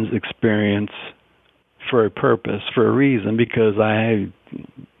humans experience for a purpose, for a reason, because I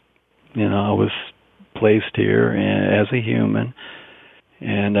was placed here as a human,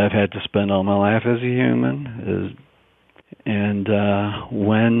 and I've had to spend all my life as a human. And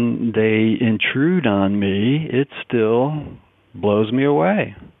when they intrude on me, it still blows me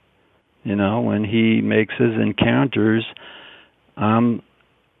away. When he makes his encounters, I'm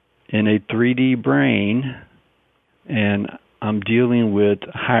in a 3D brain, and I'm dealing with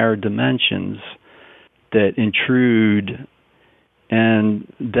higher dimensions that intrude, and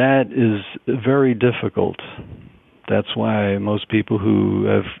that is very difficult. That's why most people who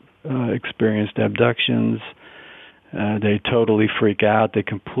have experienced abductions, they totally freak out. They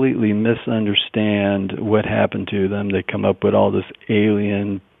completely misunderstand what happened to them. They come up with all this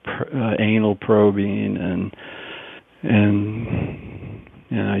alien anal probing, and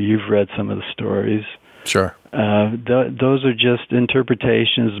you've read some of the stories. Sure. Those are just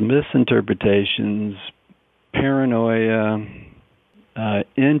interpretations, misinterpretations, paranoia,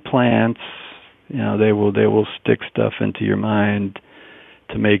 implants. They will stick stuff into your mind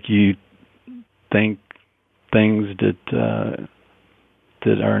to make you think things that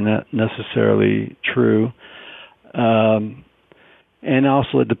are not necessarily true. And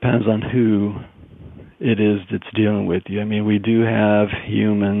also it depends on who it is that's dealing with you. I mean, we do have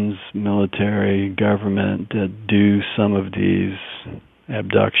humans, military, government that do some of these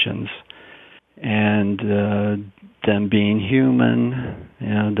abductions. And them being human,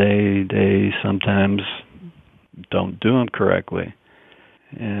 they sometimes don't do them correctly.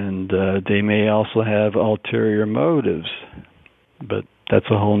 And they may also have ulterior motives, but that's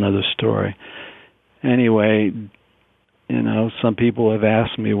a whole other story. Anyway, some people have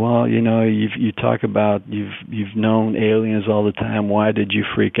asked me, well, you talk about you've known aliens all the time. Why did you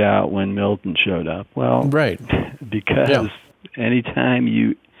freak out when Milton showed up? Well, right, because anytime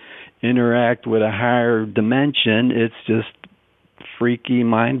you interact with a higher dimension, it's just freaky,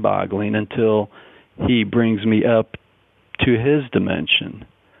 mind-boggling until he brings me up to his dimension,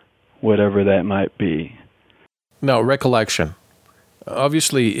 whatever that might be. Now, recollection.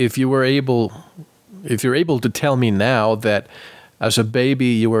 Obviously, if you're able to tell me now that as a baby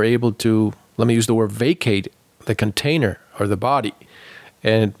you were able to, let me use the word, vacate the container or the body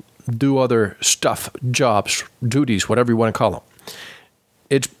and do other stuff, jobs, duties, whatever you want to call them,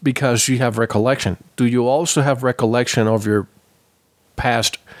 it's because you have recollection. Do you also have recollection of your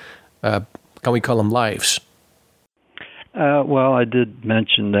past, can we call them lives? Well, I did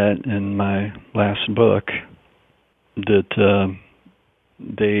mention that in my last book, that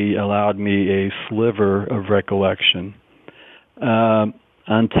they allowed me a sliver of recollection. On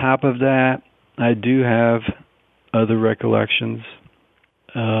top of that, I do have other recollections.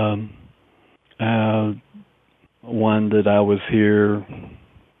 One that I was here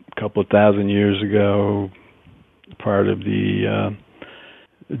a couple of thousand years ago, part of the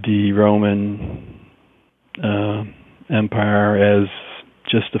Roman Empire as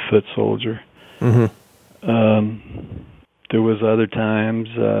just a foot soldier. Mm-hmm. There was other times,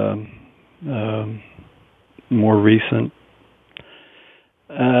 more recent,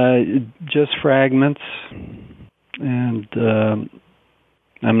 just fragments, and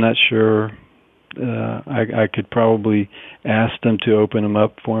I'm not sure. I could probably ask them to open them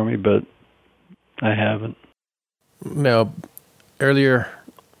up for me, but I haven't. Now, earlier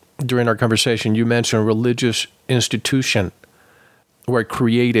during our conversation, you mentioned religious institution were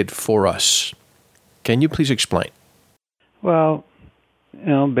created for us. Can you please explain? Well,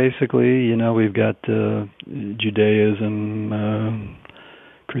 basically, we've got Judaism,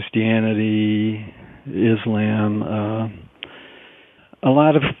 Christianity, Islam, a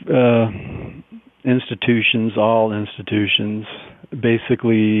lot of institutions, all institutions,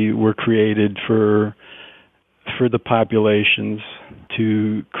 basically were created for the populations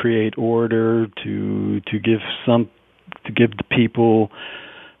to create order, to give the people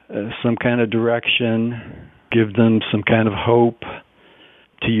some kind of direction, give them some kind of hope,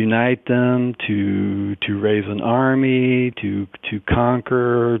 to unite them, to raise an army, to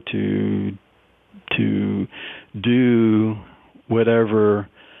conquer, to do whatever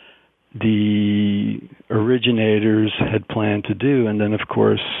the originators had planned to do. And then, of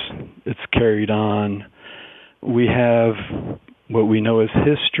course, it's carried on. We have what we know as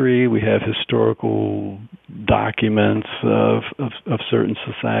history. We have historical documents of certain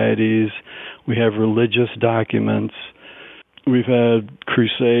societies. We have religious documents. We've had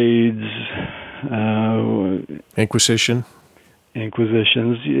crusades,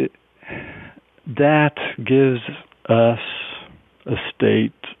 Inquisitions. That gives us a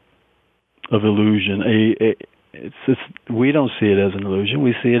state of illusion. We don't see it as an illusion.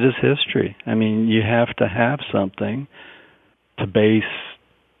 We see it as history. I mean, you have to have something to base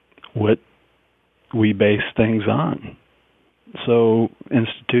what we base things on. So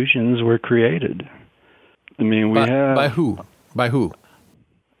institutions were created. I mean, by who? By who?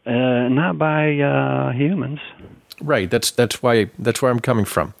 Not by humans. Right. That's where I'm coming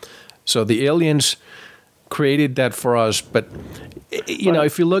from. So the aliens created that for us, but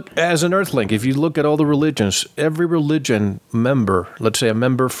if you look as an Earthlink, if you look at all the religions, every religion member, let's say a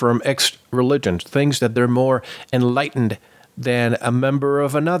member from X religion, thinks that they're more enlightened than a member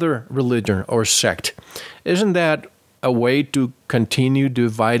of another religion or sect. Isn't that a way to continue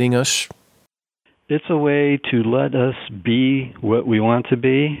dividing us? It's a way to let us be what we want to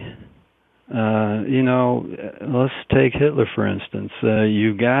be. Let's take Hitler, for instance.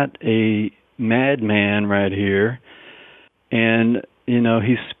 You got a madman right here, and,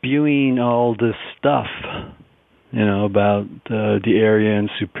 he's spewing all this stuff, about the Aryan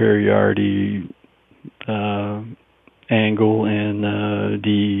superiority angle and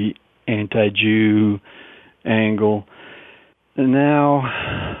the anti-Jew angle. And now,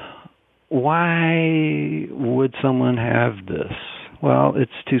 why would someone have this? Well,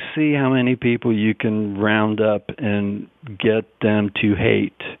 it's to see how many people you can round up and get them to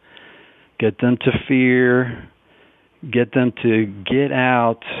hate, get them to fear, get them to get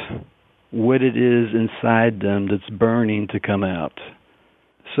out what it is inside them that's burning to come out.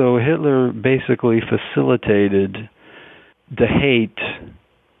 So Hitler basically facilitated the hate,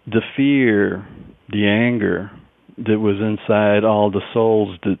 the fear, the anger that was inside all the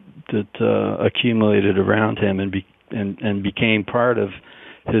souls that accumulated around him and became part of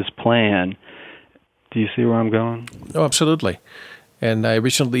his plan. Do you see where I'm going? Oh, absolutely. And I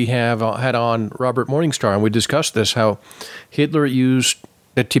recently had on Robert Morningstar, and we discussed this, how Hitler used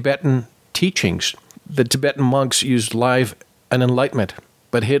the Tibetan teachings. The Tibetan monks used life and enlightenment,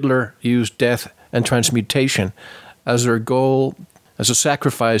 but Hitler used death and transmutation as their goal, as a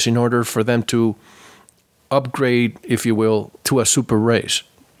sacrifice in order for them to upgrade, if you will, to a super race.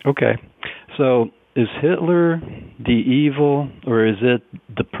 Okay. So is Hitler the evil, or is it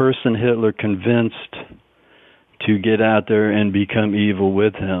the person Hitler convinced to get out there and become evil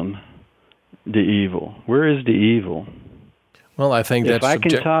with him, the evil? Where is the evil? Well, I think that's... If I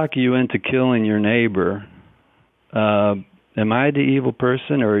can talk you into killing your neighbor, am I the evil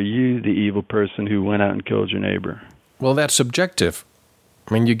person, or are you the evil person who went out and killed your neighbor? Well, that's subjective.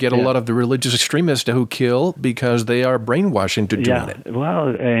 I mean, you get a lot of the religious extremists who kill because they are brainwashed into doing it. Well,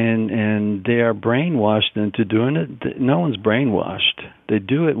 and they are brainwashed into doing it. No one's brainwashed. They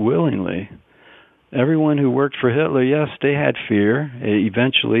do it willingly. Everyone who worked for Hitler, yes, they had fear.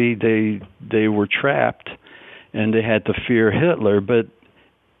 Eventually, they were trapped, and they had to fear Hitler. But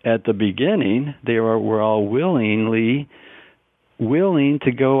at the beginning, they were all willing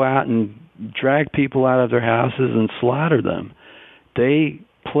to go out and drag people out of their houses and slaughter them. They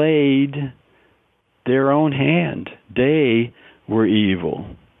played their own hand. They were evil.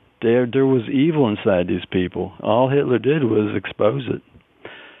 There was evil inside these people. All Hitler did was expose it.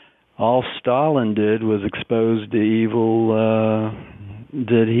 All Stalin did was expose the evil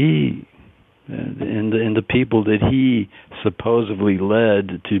that he and the people that he supposedly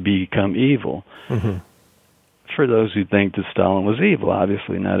led to become evil. Mm-hmm. For those who think that Stalin was evil,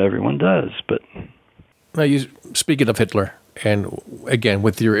 obviously not everyone does. But now, speaking of Hitler, and again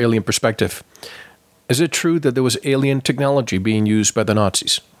with your alien perspective, is it true that there was alien technology being used by the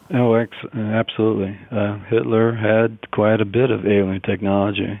Nazis? Oh, absolutely. Hitler had quite a bit of alien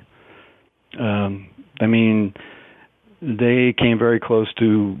technology. I mean, they came very close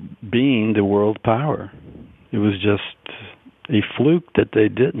to being the world power. It was just a fluke that they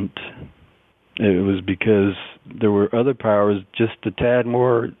didn't. It was because there were other powers just a tad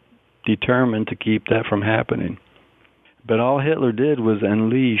more determined to keep that from happening. But all Hitler did was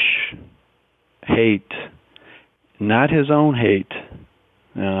unleash hate, not his own hate.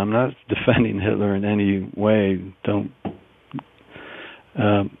 Now, I'm not defending Hitler in any way.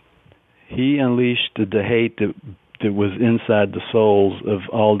 He unleashed the hate that was inside the souls of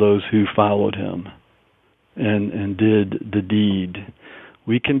all those who followed him and did the deed.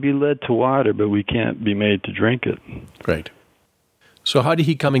 We can be led to water, but we can't be made to drink it. Right. So how did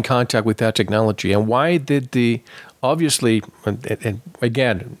he come in contact with that technology? And why did obviously, and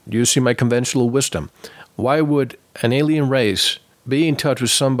again, using my conventional wisdom, why would an alien race be in touch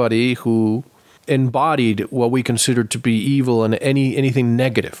with somebody who embodied what we consider to be evil and anything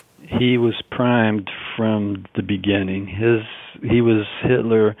negative? He was primed from the beginning. He was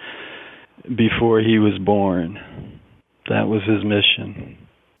Hitler before he was born. That was his mission.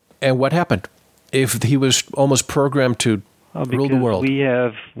 And what happened if he was almost programmed to rule the world? We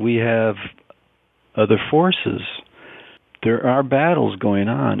have other forces. There are battles going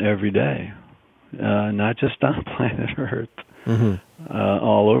on every day, not just on planet Earth,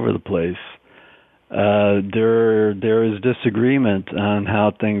 all over the place. There is disagreement on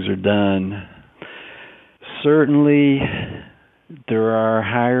how things are done. Certainly, there are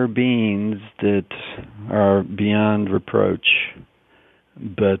higher beings that are beyond reproach,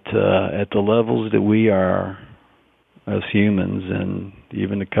 but at the levels that we are as humans, and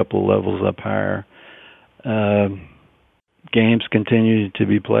even a couple levels up higher, games continue to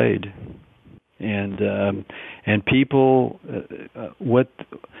be played, and people,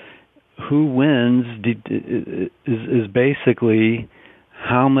 who wins is basically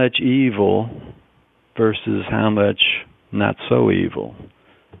how much evil versus how much not so evil.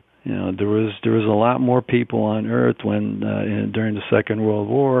 You know, there was a lot more people on Earth when during the Second World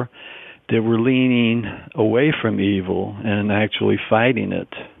War that were leaning away from evil and actually fighting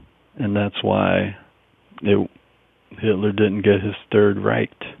it, and that's why Hitler didn't get his Third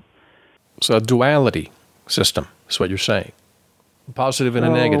Reich. So a duality system is what you're saying. Positive and a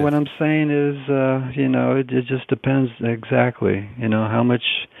negative. What I'm saying is, it just depends exactly. How much.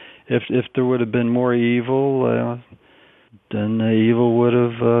 If there would have been more evil, then the evil would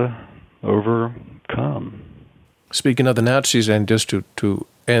have overcome. Speaking of the Nazis, and just to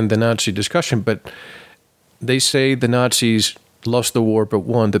end the Nazi discussion, but they say the Nazis lost the war but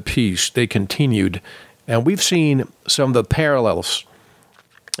won the peace. They continued, and we've seen some of the parallels,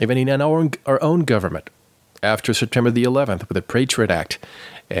 even in our own government. After September the 11th, with the Patriot Act.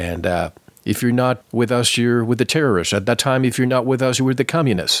 And if you're not with us, you're with the terrorists. At that time, if you're not with us, you're with the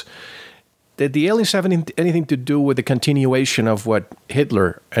communists. Did the aliens have anything to do with the continuation of what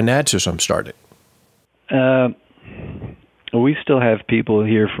Hitler and Nazism started? We still have people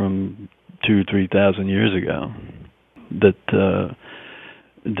here from 2,000-3,000 years ago that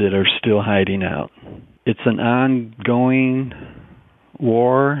are still hiding out. It's an ongoing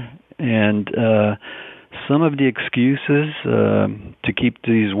war, and some of the excuses to keep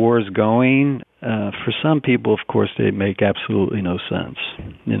these wars going, for some people, of course, they make absolutely no sense.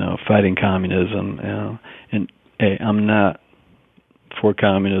 Fighting communism, and hey, I'm not for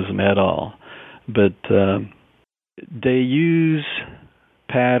communism at all, but they use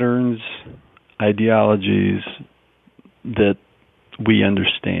patterns, ideologies that we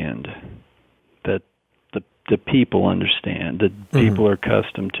understand, that the people understand, that people are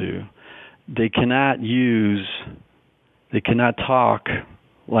accustomed to. They cannot talk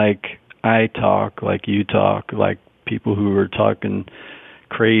like I talk, like you talk, like people who are talking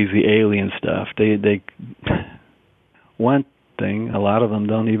crazy alien stuff. They one thing, a lot of them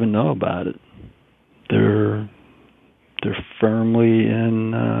don't even know about it. They're firmly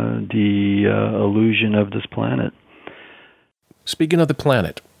in the illusion of this planet. Speaking of the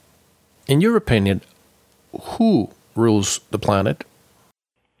planet, in your opinion, who rules the planet?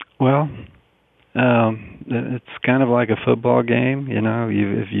 Well, it's kind of like a football game,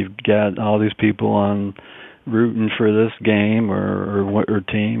 if you've got all these people on rooting for this game or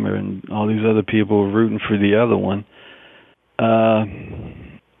team, and all these other people rooting for the other one.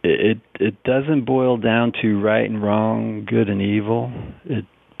 It doesn't boil down to right and wrong, good and evil. It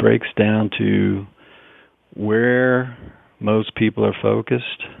breaks down to where most people are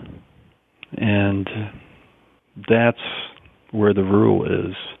focused, and that's where the rule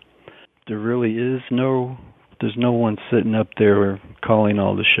is. There really is there's no one sitting up there calling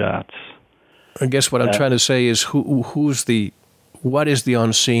all the shots. I guess what I'm trying to say is what is the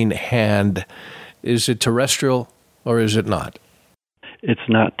unseen hand? Is it terrestrial or is it not? It's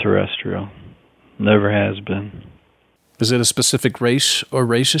not terrestrial. Never has been. Is it a specific race or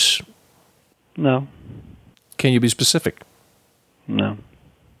races? No. Can you be specific? No.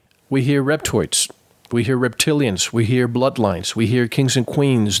 We hear reptoids. We hear reptilians. We hear bloodlines. We hear kings and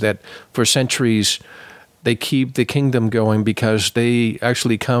queens that for centuries they keep the kingdom going because they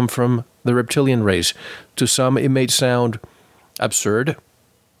actually come from the reptilian race. To some, it may sound absurd,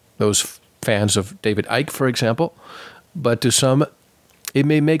 those fans of David Icke, for example, but to some, it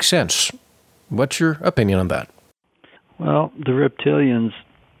may make sense. What's your opinion on that? Well, the reptilians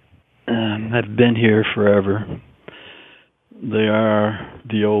have been here forever. They are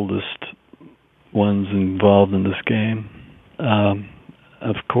the oldest ones involved in this game.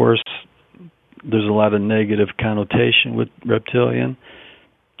 Of course, there's a lot of negative connotation with reptilian.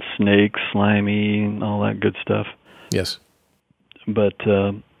 Snakes, slimy, all that good stuff. Yes. But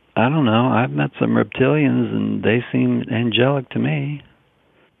I don't know. I've met some reptilians, and they seem angelic to me.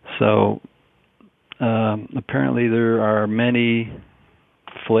 So apparently there are many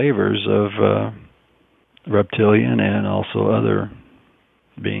flavors of reptilian and also other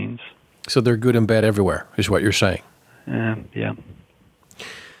beings. So they're good and bad everywhere, is what you're saying? Yeah.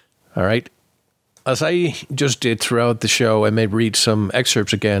 All right. As I just did throughout the show, I may read some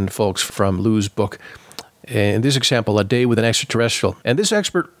excerpts again, folks, from Lou's book. In this example, A Day with an Extraterrestrial. And this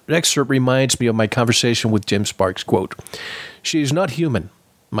excerpt reminds me of my conversation with Jim Sparks. Quote, "She is not human,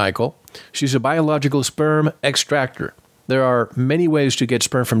 Michael. She's a biological sperm extractor. There are many ways to get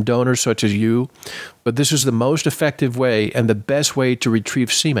sperm from donors such as you, but this is the most effective way and the best way to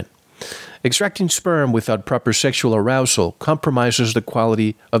retrieve semen. Extracting sperm without proper sexual arousal compromises the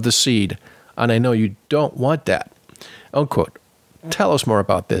quality of the seed, and I know you don't want that." Unquote. Tell us more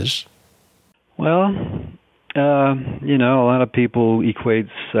about this. Well, a lot of people equate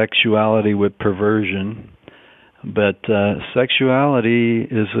sexuality with perversion, but sexuality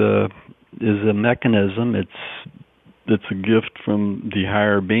is a mechanism. It's a gift from the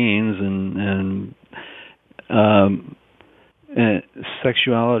higher beings, and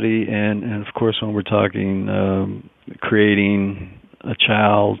sexuality, and of course, when we're talking creating a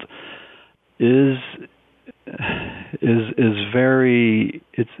child, is very.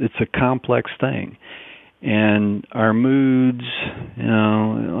 It's a complex thing, and our moods.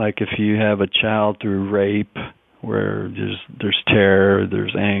 Like if you have a child through rape, where there's terror,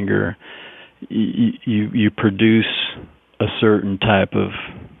 there's anger, you produce a certain type of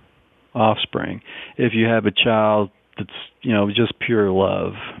offspring. If you have a child that's just pure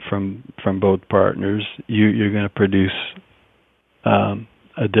love from both partners, you're going to produce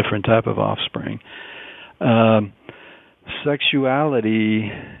a different type of offspring.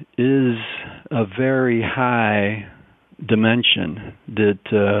 Sexuality is a very high dimension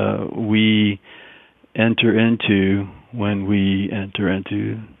that we enter into when we enter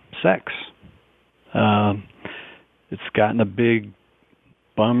into sex. It's gotten a big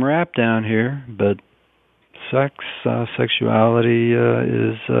bum rap down here, but sexuality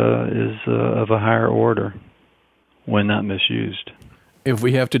is of a higher order when not misused. If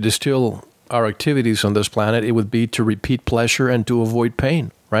we have to distill our activities on this planet, it would be to repeat pleasure and to avoid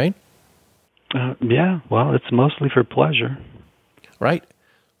pain, right? Yeah, well, it's mostly for pleasure. Right.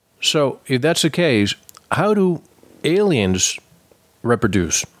 So if that's the case, how do aliens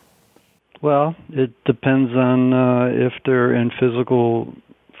reproduce? Well, it depends on if they're in physical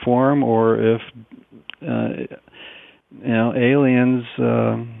form or if, aliens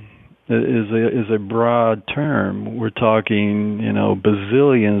is a broad term. We're talking,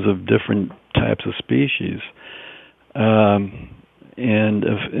 bazillions of different types of species. And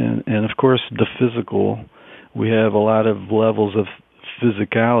of course, the physical, we have a lot of levels of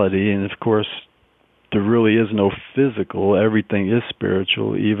physicality, and of course, there really is no physical. Everything is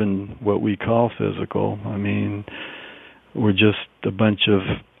spiritual, even what we call physical. I mean, we're just a bunch of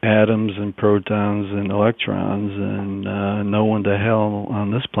atoms and protons and electrons, and no one the hell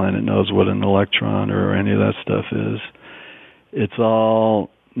on this planet knows what an electron or any of that stuff is. It's all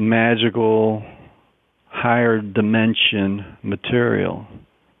magical, higher dimension material.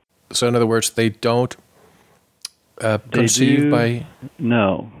 So in other words, they don't conceive by...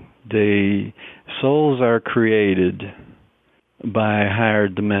 No. Souls are created by higher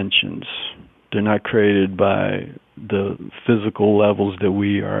dimensions. They're not created by the physical levels that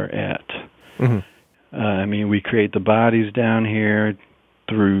we are at. Mm-hmm. We create the bodies down here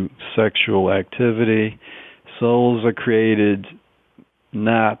through sexual activity. Souls are created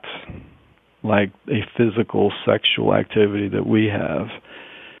not like a physical sexual activity that we have.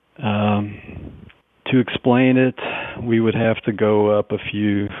 To explain it, we would have to go up a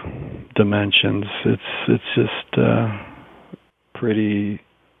few dimensions. It's just pretty...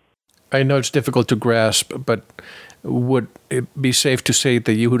 I know it's difficult to grasp, but would it be safe to say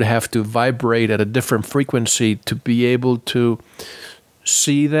that you would have to vibrate at a different frequency to be able to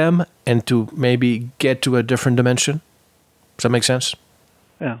see them and to maybe get to a different dimension? Does that make sense?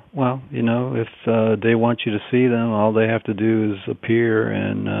 Yeah, well, if they want you to see them, all they have to do is appear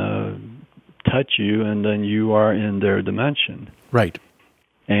and touch you, and then you are in their dimension. Right.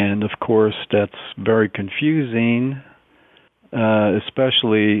 And, of course, that's very confusing,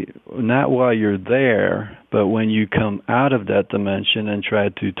 especially not while you're there, but when you come out of that dimension and try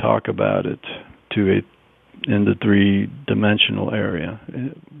to talk about it in the three-dimensional area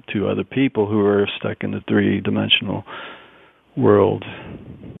to other people who are stuck in the three-dimensional world.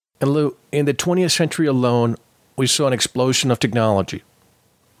 And Lou, in the 20th century alone, we saw an explosion of technology.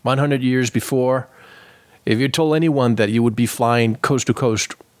 100 years before, if you told anyone that you would be flying coast to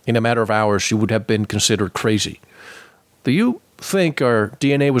coast in a matter of hours, you would have been considered crazy. Do you think our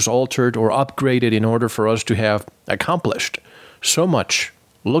DNA was altered or upgraded in order for us to have accomplished so much,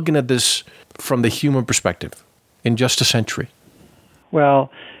 looking at this from the human perspective, in just a century?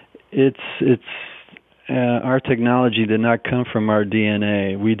 Well, our technology did not come from our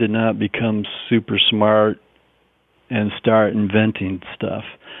DNA. We did not become super smart and start inventing stuff.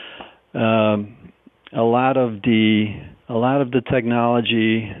 A lot of the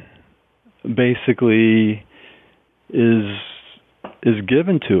technology basically is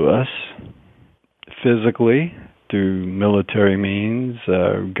given to us physically through military means,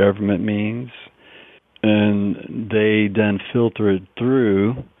 government means, and they then filter it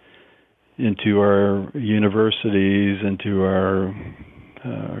through into our universities, into our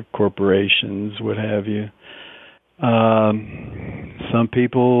corporations, what have you. Some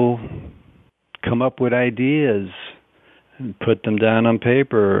people come up with ideas and put them down on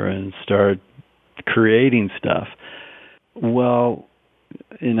paper and start creating stuff. Well,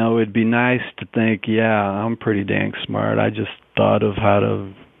 it'd be nice to think, yeah, I'm pretty dang smart. I just thought of how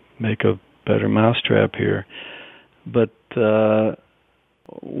to make a better mousetrap here. But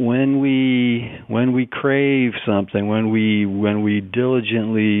when we crave something, when we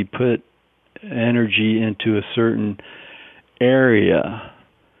diligently put energy into a certain area,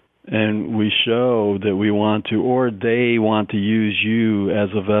 and we show that we want to, or they want to use you as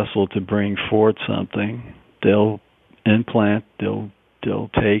a vessel to bring forth something, they'll implant, they'll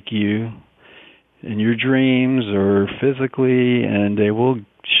take you in your dreams or physically, and they will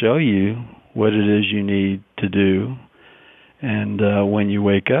show you what it is you need to do. And when you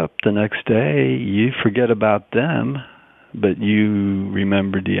wake up the next day, you forget about them, but you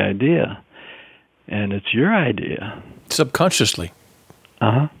remember the idea. And it's your idea. Subconsciously.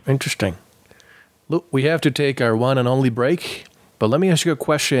 Uh-huh. Interesting. Look, we have to take our one and only break, but let me ask you a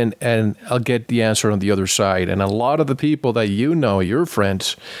question, and I'll get the answer on the other side. And a lot of the people that you know, your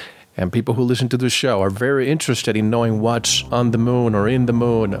friends, and people who listen to the show are very interested in knowing what's on the moon or in the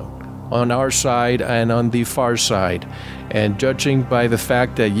moon, on our side and on the far side. And judging by the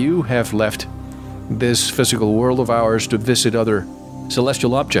fact that you have left this physical world of ours to visit other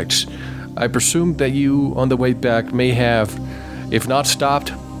celestial objects, I presume that you, on the way back, may have, if not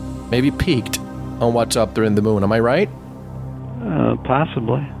stopped, maybe peeked on what's up there in the moon. Am I right?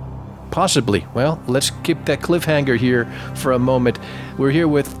 Possibly. Possibly. Well, let's keep that cliffhanger here for a moment. We're here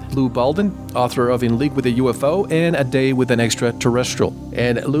with Lou Baldin, author of In League with a UFO and A Day with an Extraterrestrial.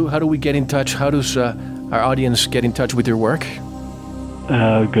 And Lou, how do we get in touch? How does our audience get in touch with your work?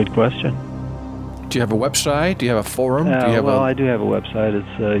 Good question. Do you have a website? Do you have a forum? I do have a website. It's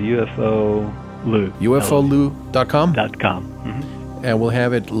UFOLou. UFOLou.com? .com. Mm-hmm. And we'll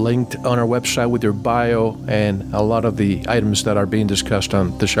have it linked on our website with your bio and a lot of the items that are being discussed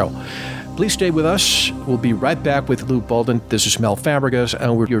on the show. Please stay with us. We'll be right back with Lou Baldin. This is Mel Fabregas,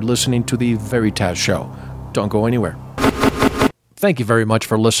 and you're listening to The Veritas Show. Don't go anywhere. Thank you very much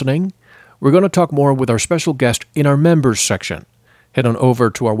for listening. We're going to talk more with our special guest in our members section. Head on over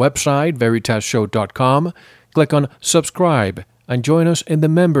to our website, veritasshow.com, click on subscribe, and join us in the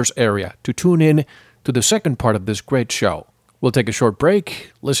members area to tune in to the second part of this great show. We'll take a short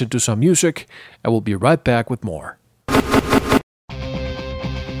break, listen to some music, and we'll be right back with more.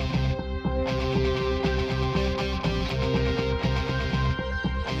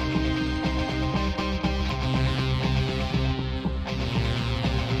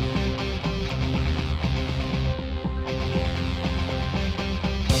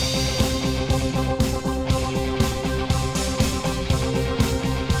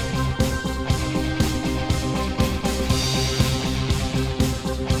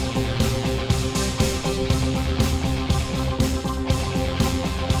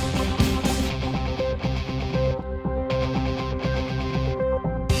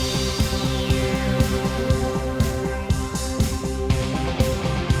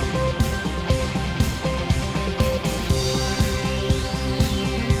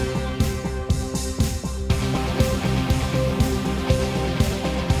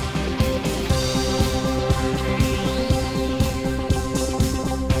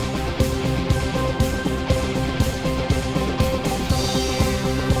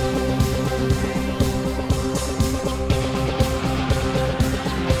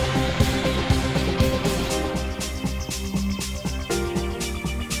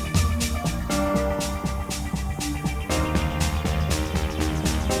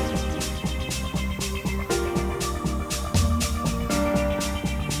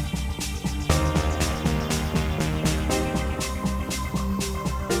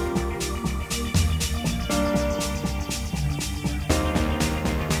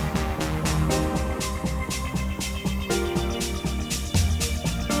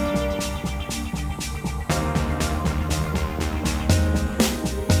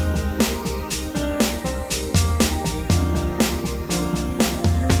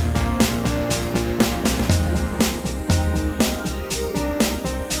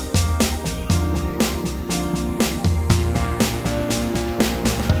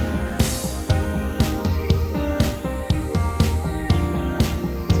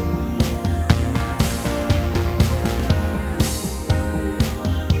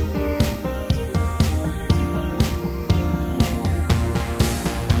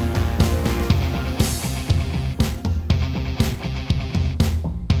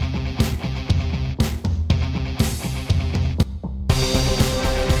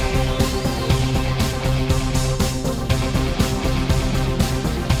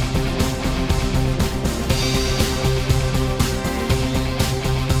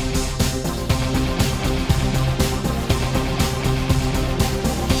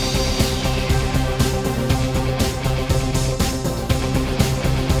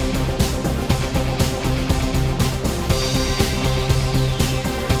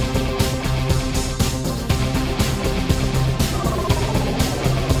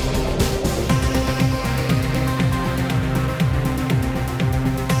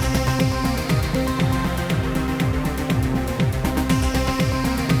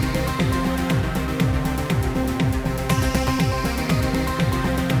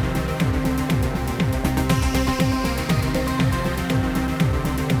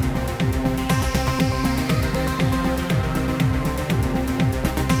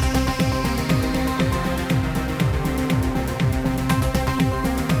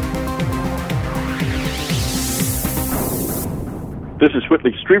 This is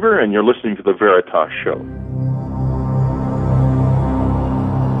Whitley Strieber, and you're listening to The Veritas Show.